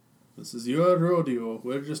 This is your rodeo.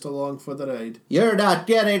 We're just along for the ride. You're not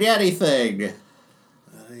getting anything!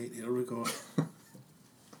 Alright, here we go.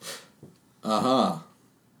 Uh-huh.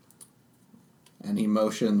 And he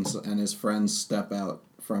motions, and his friends step out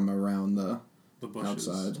from around the bushes.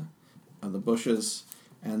 outside of the bushes.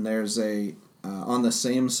 And there's on the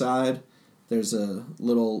same side, there's a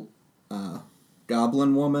little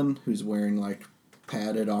goblin woman who's wearing, like,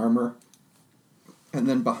 padded armor. And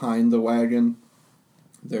then behind the wagon,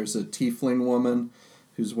 there's a tiefling woman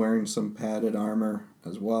who's wearing some padded armor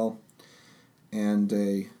as well. And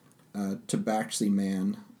a tabaxi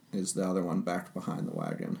man is the other one back behind the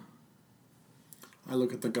wagon. I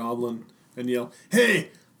look at the goblin and yell, "Hey!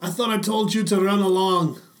 I thought I told you to run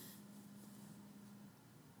along!"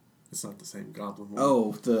 It's not the same goblin one.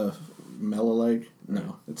 Oh, the Melalege?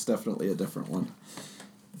 No, it's definitely a different one.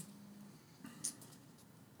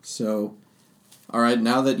 So, All right,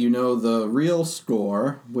 now that you know the real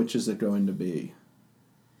score, which is it going to be?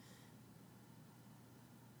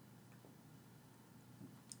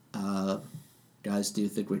 Guys, do you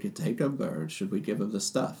think we could take him, or should we give him the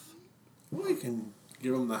stuff? We can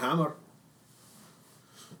give him the hammer.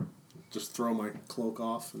 Just throw my cloak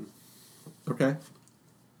off and... Okay.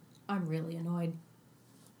 I'm really annoyed.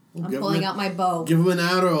 We'll I'm give pulling him out my bow. Give him an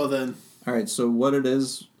arrow, then. All right, so what it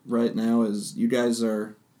is right now is you guys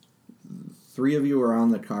are... 3 of you are on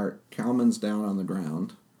the cart. Kalman's down on the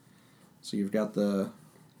ground. So you've got the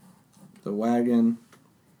wagon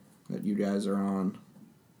that you guys are on.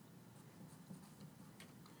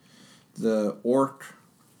 The orc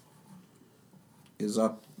is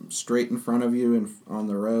up straight in front of you on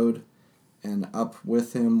the road, and up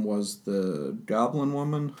with him was the goblin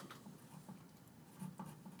woman.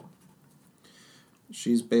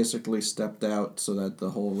 She's basically stepped out so that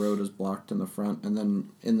the whole road is blocked in the front, and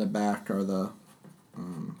then in the back are the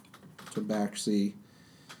tabaxi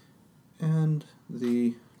and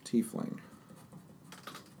the tiefling.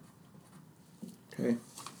 Okay.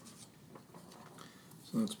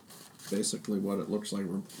 So that's basically what it looks like.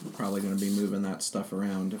 We're probably going to be moving that stuff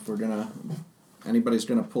around. If anybody's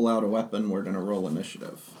going to pull out a weapon, we're going to roll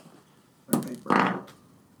initiative.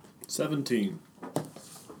 17.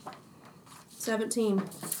 17.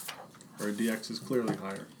 Our DX is clearly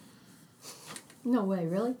higher. No way,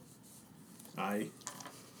 really? Aye.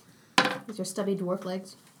 With your stubby dwarf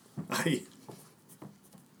legs? Aye.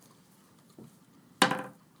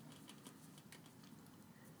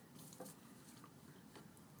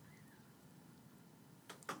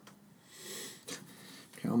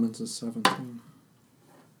 Kalman's is 17.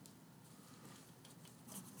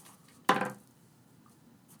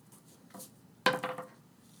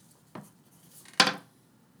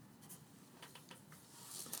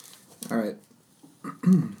 All right.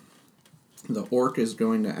 The orc is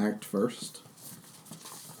going to act first.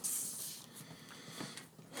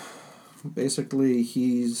 Basically,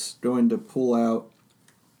 he's going to pull out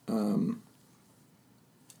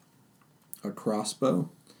a crossbow,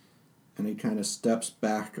 and he kind of steps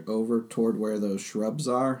back over toward where those shrubs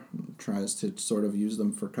are, and tries to sort of use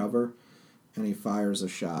them for cover, and he fires a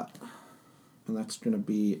shot. And that's going to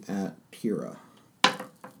be at Kira.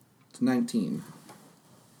 It's 19.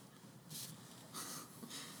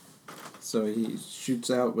 So he shoots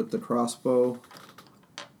out with the crossbow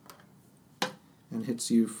and hits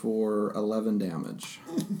you for 11 damage.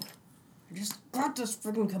 I just got this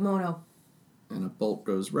freaking kimono. And a bolt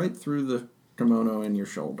goes right through the kimono in your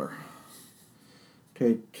shoulder.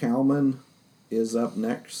 Okay, Kalman is up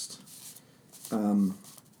next.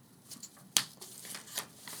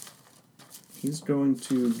 He's going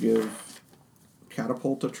to give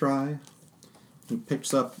Catapult a try. He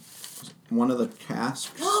picks up one of the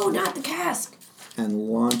casks. No, not the cask! And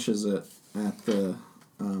launches it at the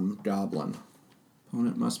goblin.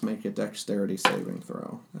 Opponent must make a dexterity saving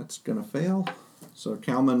throw. That's gonna fail. So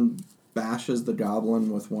Kalman bashes the goblin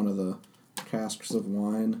with one of the casks of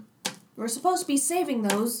wine. We're supposed to be saving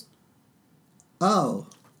those. Oh,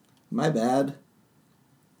 my bad.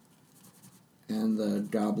 And the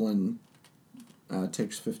goblin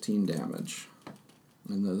takes 15 damage.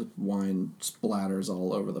 And the wine splatters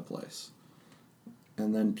all over the place.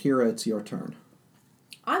 And then, Kira, it's your turn.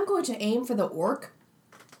 I'm going to aim for the orc.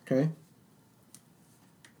 Okay?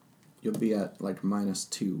 You'll be at,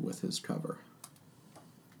 -2 with his cover.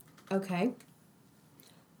 Okay.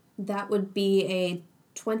 That would be a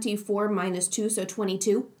 24 minus 2, so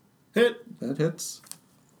 22. Hit! That hits.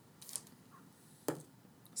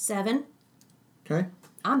 7. Okay?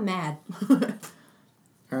 I'm mad.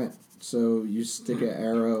 Alright, so you stick an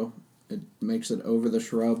arrow, it makes it over the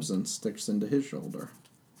shrubs and sticks into his shoulder.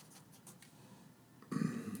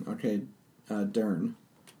 Okay, Dern.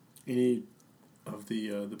 Any of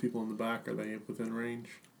the people in the back, are they within range?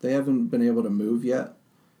 They haven't been able to move yet.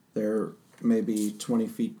 They're maybe 20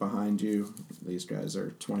 feet behind you. These guys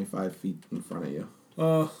are 25 feet in front of you.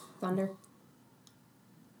 Thunder.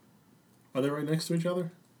 Are they right next to each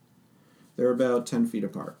other? They're about 10 feet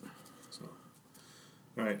apart. So,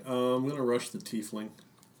 all right, I'm gonna rush the tiefling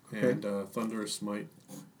and Thunderous Smite.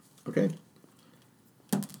 Okay.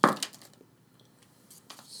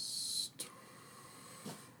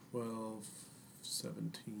 12,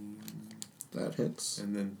 17, That hits.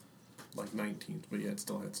 and then 19, but yeah, it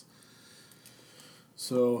still hits.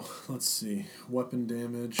 So let's see, weapon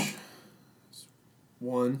damage is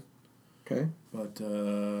 1, Okay. but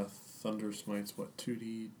Thunder Smite's what,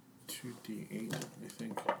 2d8, I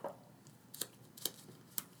think.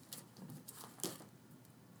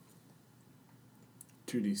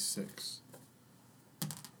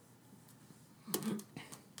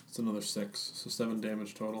 It's another 6, so 7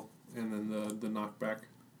 damage total, and then the knockback.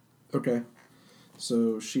 Okay.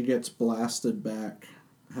 So she gets blasted back.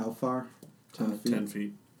 How far? 10 feet. 10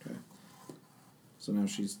 feet. Okay. So now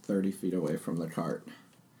she's 30 feet away from the cart.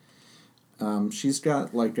 She's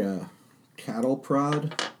got like a cattle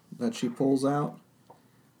prod that she pulls out.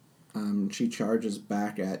 She charges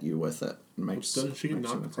back at you with it. Doesn't she get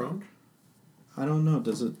makes an knocked attack. prone? I don't know.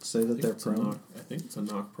 Does it say that they're prone? I think it's a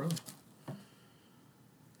knock prone.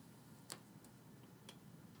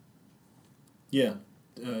 Yeah.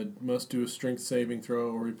 Must do a strength saving throw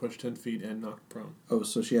or be pushed 10 feet and knocked prone. Oh,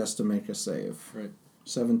 so she has to make a save. Right.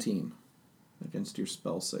 17 against your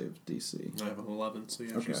spell save DC. I have an 11, so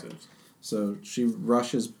yeah, Okay. she saves. So she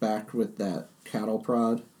rushes back with that cattle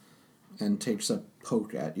prod and takes a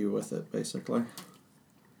poke at you with it, basically.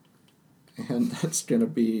 And that's going to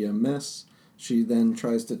be a miss. She then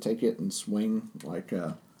tries to take it and swing, like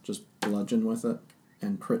just bludgeon with it,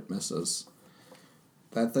 and crit misses.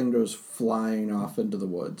 That thing goes flying off into the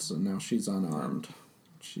woods, and now she's unarmed.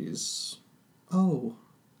 She's... Oh,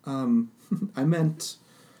 I meant...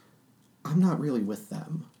 I'm not really with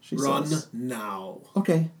them, she Run says. now.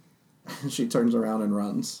 Okay. She turns around and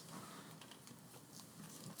runs.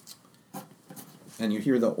 And you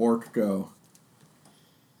hear the orc go,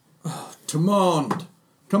 "Oh, Timond,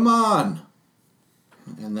 come on!"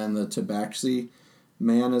 And then the Tabaxi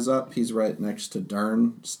man is up. He's right next to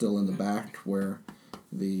Dern, still in the back where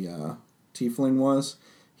the tiefling was.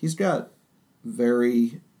 He's got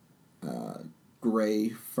very gray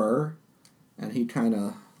fur, and he kind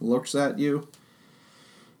of looks at you,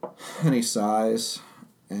 and he sighs,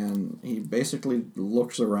 and he basically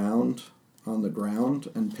looks around on the ground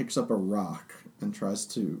and picks up a rock and tries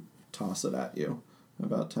to toss it at you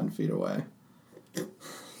about 10 feet away.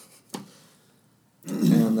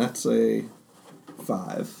 And that's a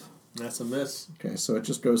 5. That's a miss. Okay, so it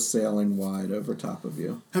just goes sailing wide over top of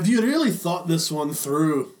you. Have you really thought this one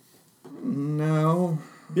through? No.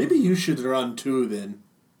 Maybe you should run too, then.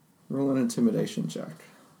 Roll an intimidation check.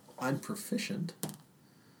 I'm proficient.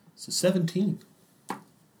 So 17.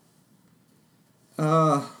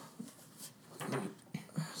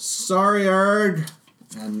 Sorry, Erg.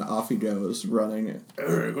 And off he goes, running.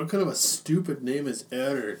 Erg, what kind of a stupid name is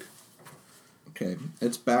Erg? Okay,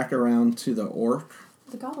 it's back around to the orc.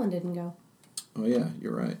 The goblin didn't go. Oh yeah,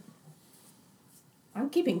 you're right. I'm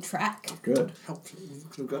keeping track. Good. Help, you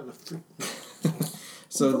could have gotten a 3.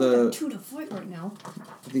 So We're at 2 to fight right now.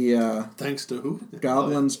 the Thanks to who?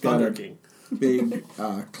 goblin's got Thunder a King. big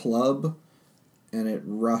club, and it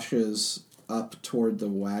rushes up toward the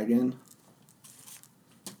wagon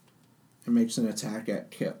and makes an attack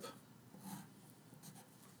at Kip,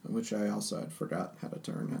 which I also had forgot how to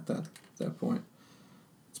turn at that point.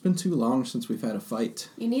 It's been too long since we've had a fight.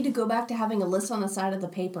 You need to go back to having a list on the side of the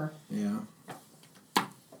paper. Yeah.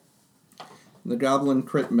 The goblin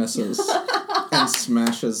crit misses and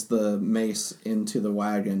smashes the mace into the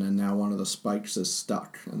wagon, and now one of the spikes is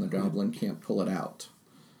stuck, and the goblin can't pull it out.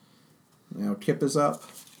 Now Kip is up.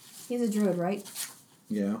 He's a druid, right?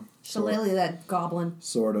 Yeah. Shillelagh, that goblin.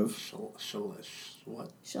 Sort of. What? Shillelagh.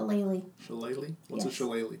 Shillelagh? What's Yes. a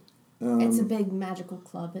shillelagh? It's a big magical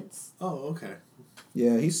club. It's Oh, okay.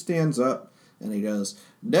 Yeah, he stands up and he goes,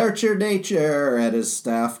 "Nurture nature!" And his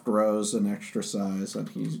staff grows an extra size, and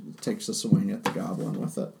he takes a swing at the goblin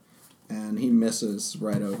with it. And he misses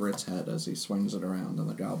right over its head as he swings it around, and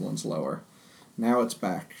the goblin's lower. Now it's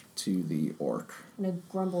back to the orc. gonna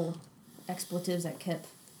grumble expletives at Kip.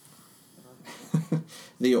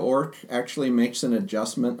 The orc actually makes an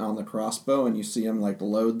adjustment on the crossbow, and you see him like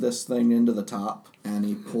load this thing into the top, and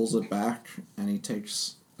he pulls it back, and he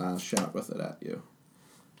takes a shot with it at you.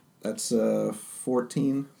 That's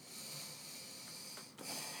 14.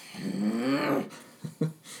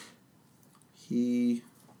 He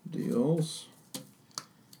deals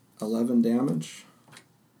 11 damage,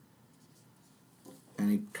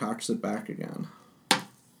 and he cocks it back again.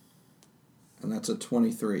 And that's a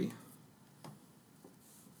 23.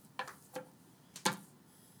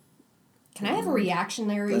 Can I have a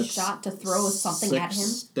reactionary That's shot to throw something at him?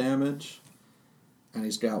 6 damage. And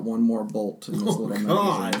he's got one more bolt in his little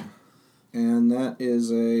God. magazine. And that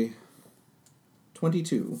is a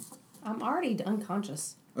 22. I'm already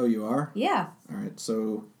unconscious. Oh, you are? Yeah. Alright,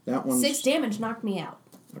 so that one's... 6 damage knocked me out.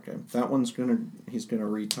 Okay, that one's he's gonna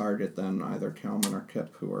retarget then either Kalman or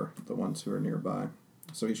Kip, who are the ones who are nearby.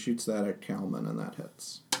 So he shoots that at Kalman, and that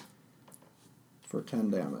hits. For 10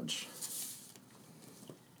 damage.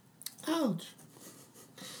 Ouch.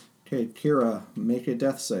 Okay, Kira, make a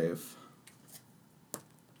death save.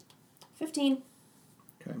 15.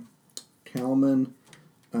 Okay. Kalman,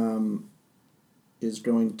 is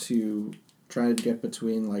going to try to get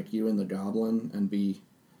between like you and the goblin and be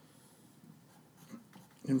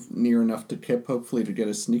near enough to Kip, hopefully, to get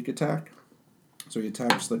a sneak attack. So he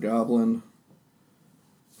attacks the goblin,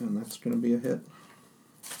 and that's going to be a hit.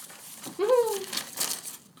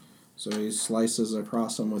 So he slices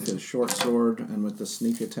across him with his short sword, and with the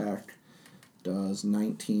sneak attack, does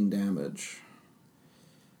 19 damage.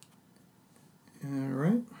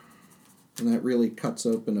 Alright. And that really cuts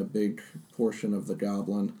open a big portion of the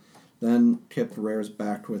goblin. Then Kip rears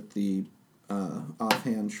back with the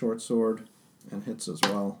offhand short sword and hits as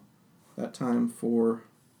well. That time for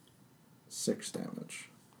 6 damage.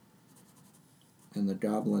 And the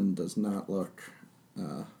goblin does not look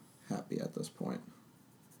happy at this point.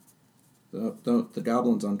 The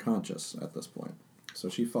goblin's unconscious at this point. So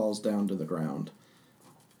she falls down to the ground.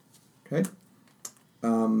 Okay.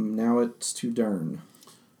 Now it's to Dern.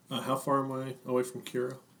 How far am I away from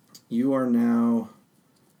Kira? You are now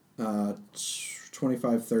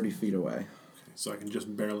 25, 30 feet away. Okay, so I can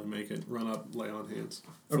just barely make it. Run up, lay on hands.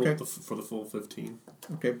 Okay. For the full 15.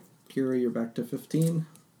 Okay. Kira, you're back to 15.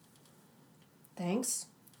 Thanks.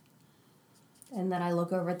 And then I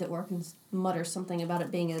look over at the orc and mutter something about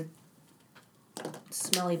it being a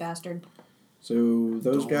smelly bastard. So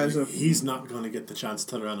those guys have He's not going to get the chance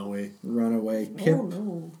to run away. run away. Kip, Oh,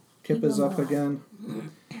 no. Kip is up again.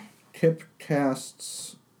 Kip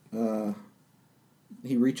casts...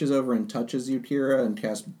 he reaches over and touches you, Kira, and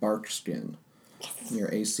casts Bark Skin.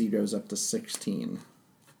 Your AC goes up to 16.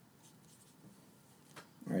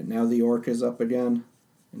 Alright, now the orc is up again,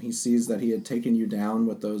 and he sees that he had taken you down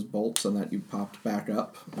with those bolts and that you popped back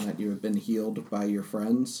up, and that you have been healed by your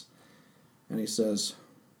friends. And he says,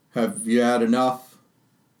 "Have you had enough?"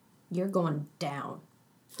 You're going down.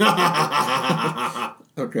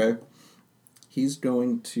 Okay. He's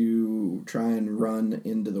going to try and run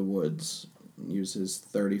into the woods. Use his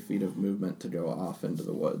 30 feet of movement to go off into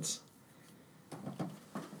the woods.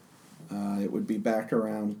 It would be back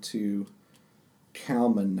around to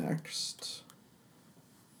Kalman next.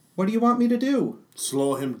 What do you want me to do?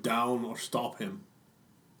 Slow him down or stop him.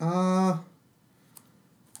 I'll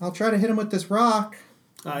try to hit him with this rock.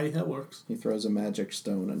 Aye, that works. He throws a magic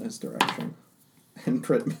stone in his direction. And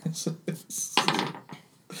crit misses.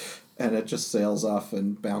 And it just sails off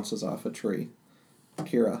and bounces off a tree.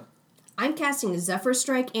 Kira. I'm casting Zephyr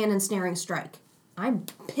Strike and Ensnaring Strike. I'm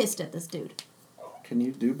pissed at this dude. Can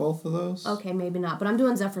you do both of those? Okay, maybe not, but I'm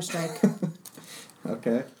doing Zephyr Strike.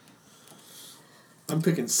 Okay. I'm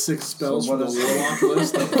picking 6 spells So from what the is- warlock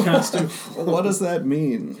list I'm casting. What does that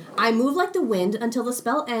mean? I move like the wind until the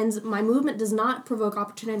spell ends. My movement does not provoke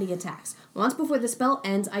opportunity attacks. Once before the spell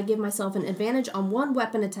ends, I give myself an advantage on one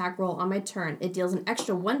weapon attack roll on my turn. It deals an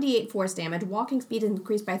extra 1d8 force damage. Walking speed is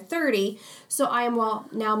increased by 30, so I am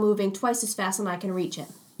now moving twice as fast and I can reach him.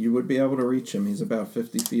 You would be able to reach him. He's about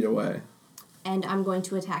 50 feet away. And I'm going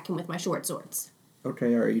to attack him with my short swords.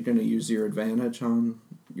 Okay, are you going to use your advantage on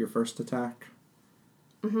your first attack?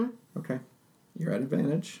 Mm-hmm. Okay. You're at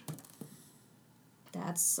advantage.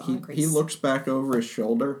 That's on He increase. looks back over his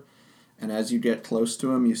shoulder, and as you get close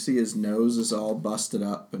to him, you see his nose is all busted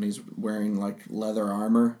up, and he's wearing, like, leather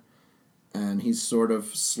armor, and he's sort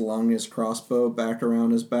of slung his crossbow back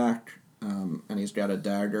around his back, and he's got a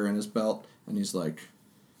dagger in his belt, and he's like,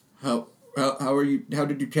 How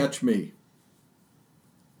did you catch me?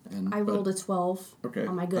 And I rolled a 12 okay,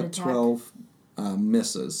 on my good a attack. 12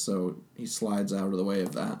 misses, so he slides out of the way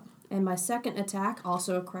of that. And my second attack,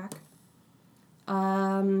 also a crack.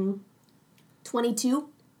 22,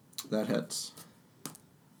 That hits.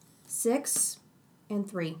 6, and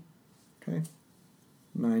 3. Okay.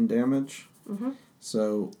 9 damage. Mm-hmm.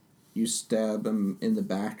 So you stab him in the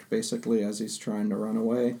back, basically, as he's trying to run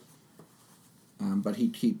away. But he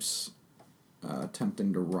keeps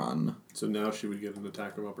attempting to run. So now she would get an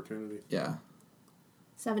attack of opportunity. Yeah,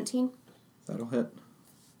 17. that'll hit.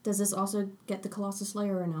 Does this also get the Colossus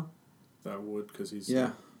Slayer or no? That would, because he's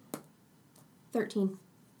Yeah. 13.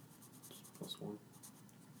 +1.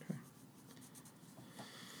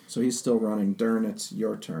 So he's still running. Dern, it's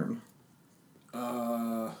your turn.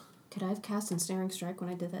 Could I have cast Ensnaring Strike when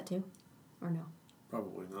I did that too? Or no?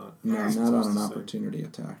 Probably not. No, It's not on supposed an to say. opportunity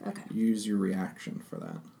attack. Okay. Use your reaction for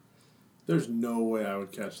that. There's no way I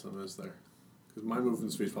would catch them, is there? Because my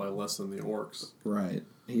movement speed is probably less than the orcs. Right.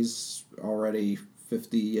 He's already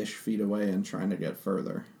 50-ish feet away and trying to get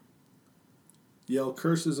further. Yell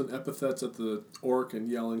curses and epithets at the orc and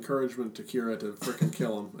yell encouragement to Kira to frickin'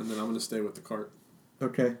 kill him, and then I'm going to stay with the cart.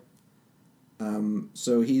 Okay.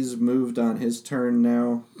 So he's moved on his turn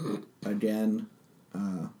now. Again.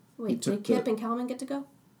 Wait, took did Kip the- and Kalman get to go?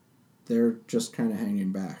 They're just kind of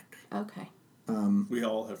hanging back. Okay. We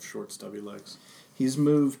all have short, stubby legs. He's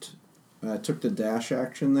moved, took the dash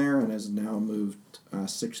action there, and has now moved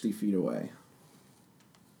 60 feet away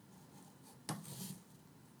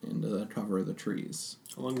into the cover of the trees.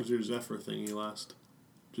 How long does your Zephyr thingy last?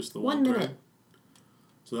 Just the 1 minute. turn?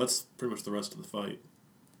 So that's pretty much the rest of the fight.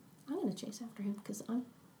 I'm gonna chase after him because I'm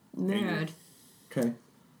mad. Okay.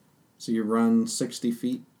 So you run 60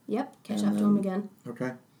 feet. Yep, catch And up to him then- again.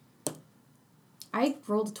 Okay. I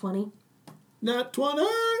rolled a 20. Nat 20!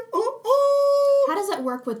 Oh! How does that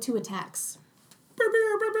work with 2 attacks?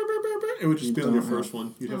 It would just You be on your don't first have-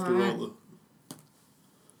 one. You'd have to Alright. roll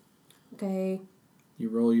Okay, You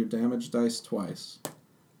roll your damage dice twice,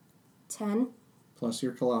 10 plus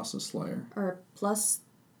your Colossus Slayer. or plus,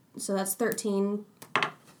 so that's 13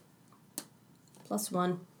 plus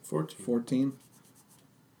 1. 14. 14.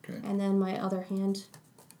 Okay. And then my other hand,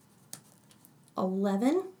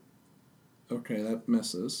 11. Okay, that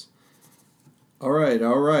misses. All right.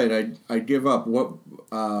 I give up. What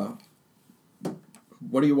do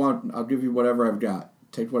you want? I'll give you whatever I've got.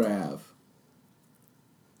 Take what I have.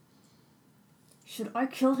 Should I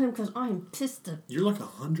kill him because I'm pissed at... You're like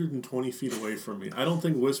 120 feet away from me. I don't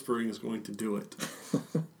think whispering is going to do it.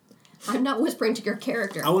 I'm not whispering to your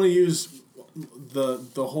character. I want to use the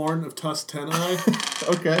horn of Tustenai.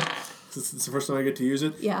 Okay. This is the first time I get to use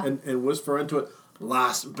it. Yeah. And whisper into it,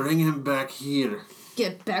 Lass, bring him back here.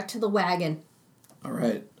 Get back to the wagon. All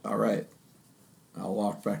right. I'll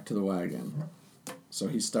walk back to the wagon. So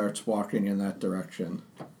he starts walking in that direction.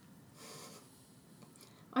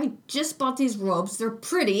 I just bought these robes. They're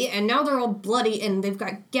pretty, and now they're all bloody, and they've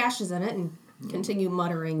got gashes in it, and continue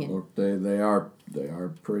muttering. And Look, they are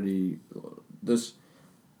pretty.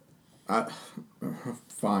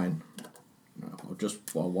 Fine.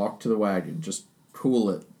 I'll walk to the wagon. Just cool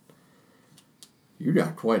it. You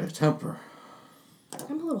got quite a temper.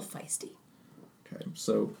 I'm a little feisty. Okay,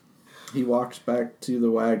 so he walks back to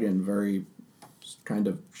the wagon very kind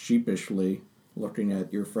of sheepishly, looking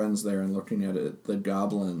at your friends there and looking at it, the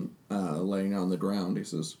goblin laying on the ground. He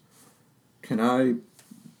says, "Can I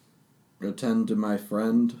attend to my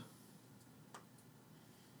friend?"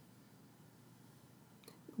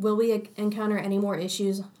 Will we encounter any more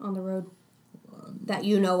issues on the road that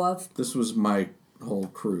you know of? This was my whole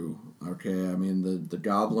crew. Okay, I mean the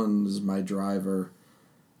goblin is my driver.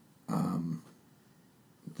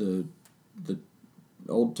 The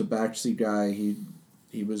old tabaxi guy,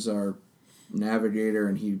 he was our navigator,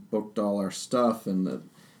 and he booked all our stuff. And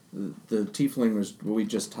the tiefling we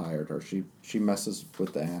just hired her. She messes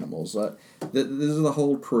with the animals. This is the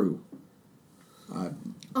whole crew.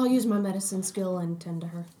 I'll use my medicine skill and tend to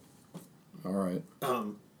her. All right.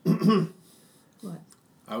 What?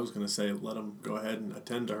 I was going to say, let him go ahead and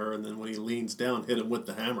attend to her, and then when he leans down, hit him with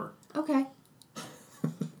the hammer. Okay.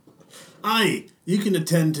 Aye, you can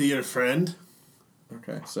attend to your friend.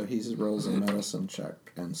 Okay, so he rolls a medicine check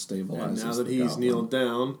and stabilizes. And now that the he's goblin. kneeled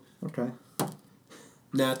down, Okay.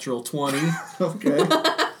 natural 20. Okay.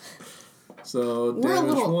 So We're a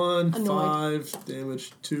damage little 1, annoyed. 5,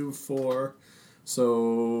 damage 2, 4.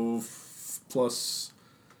 So plus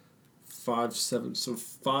 5, 7. So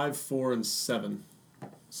 5, 4, and 7.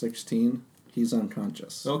 16. He's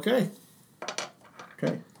unconscious. Okay.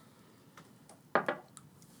 Okay.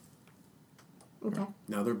 Okay.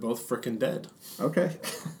 Now they're both frickin' dead. Okay.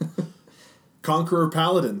 Conqueror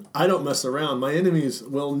Paladin. I don't mess around. My enemies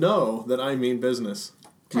will know that I mean business.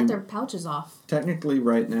 Cut their pouches off. Technically,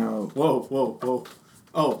 right now, Whoa.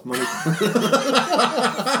 Oh, money.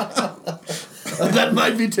 That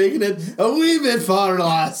might be taking it a wee bit far,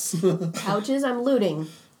 lass. Pouches, I'm looting.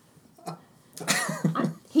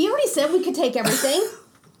 He already said we could take everything.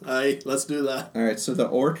 Aye, let's do that. all right. So the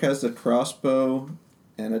orc has a crossbow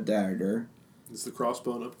and a dagger. Is the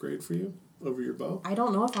crossbow an upgrade for you over your bow? I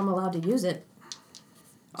don't know if I'm allowed to use it.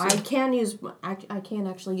 I can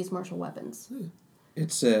actually use martial weapons.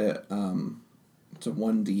 It's a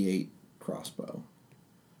 1d8 crossbow,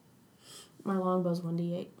 My longbow's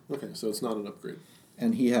 1d8. Okay, so it's not an upgrade.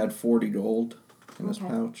 and he had 40 gold in his Okay.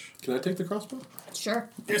 pouch. Can I take the crossbow? Sure.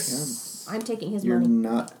 Yes. I'm taking his You're money.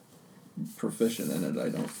 not proficient in it, I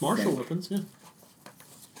don't. Martial think. weapons, yeah.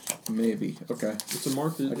 Maybe. Okay. It's a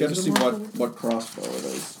mark. I gotta see what crossbow it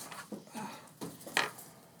is.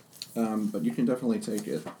 But you can definitely take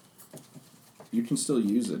it. You can still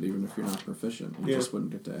use it even if you're not proficient. You Yeah. just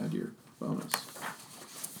wouldn't get to add your bonus.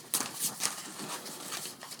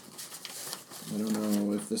 I don't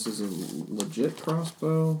know if this is a legit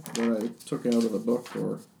crossbow that I took out of the book,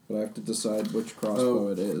 but I have to decide which crossbow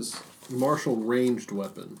it is. Martial ranged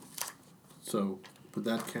weapon. So, would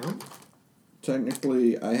that count?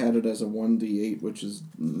 Technically, I had it as a 1d8, which is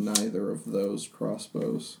neither of those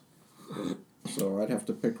crossbows. So I'd have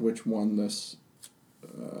to pick which one this...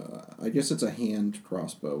 I guess it's a hand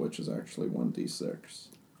crossbow, which is actually 1d6.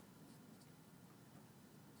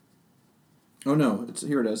 Oh no,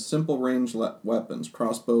 here it is. Simple range weapons.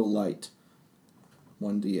 Crossbow light.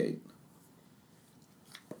 1d8.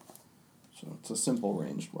 So it's a simple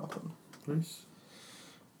ranged weapon. Nice.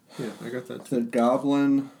 Yeah, I got that too. The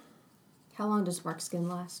goblin... How long does bark skin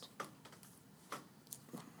last?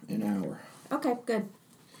 An hour. Okay, good.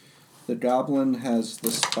 The goblin has the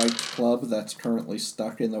spiked club that's currently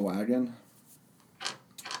stuck in the wagon.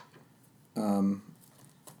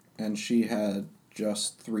 And she had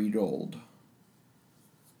just 3 gold.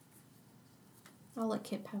 I'll let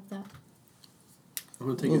Kip have that. I'm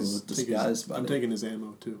gonna take I'm taking his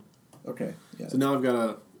ammo too. Okay, yeah. So now I've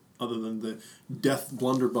got other than the death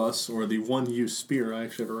blunderbuss or the one-use spear, I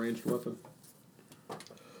actually have a ranged weapon.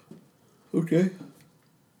 Okay.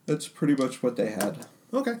 That's pretty much what they had.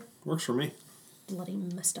 Okay, works for me. Bloody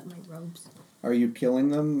messed up my robes. Are you killing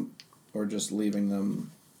them or just leaving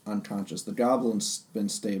them unconscious? The goblin's been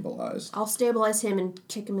stabilized. I'll stabilize him and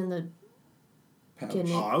kick him in the Pouch.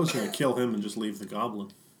 kidney. Oh, I was going to kill him and just leave the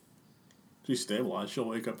goblin. She's stabilized. She'll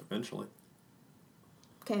wake up eventually.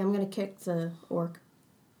 Okay, I'm gonna kick the orc.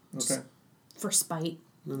 Okay. For spite.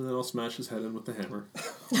 And then I'll smash his head in with the hammer.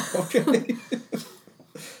 Okay.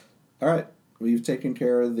 All right. We've taken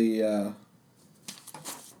care of the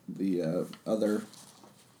other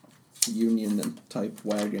Union type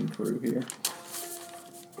wagon crew here.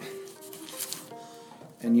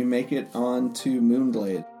 And you make it on to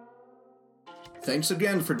Moonglade. Thanks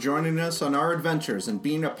again for joining us on our adventures and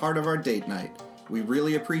being a part of our date night. We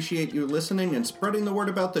really appreciate you listening and spreading the word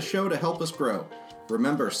about the show to help us grow.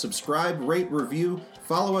 Remember, subscribe, rate, review,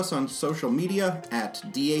 follow us on social media at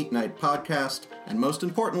D8 Night Podcast, and most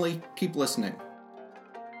importantly, keep listening.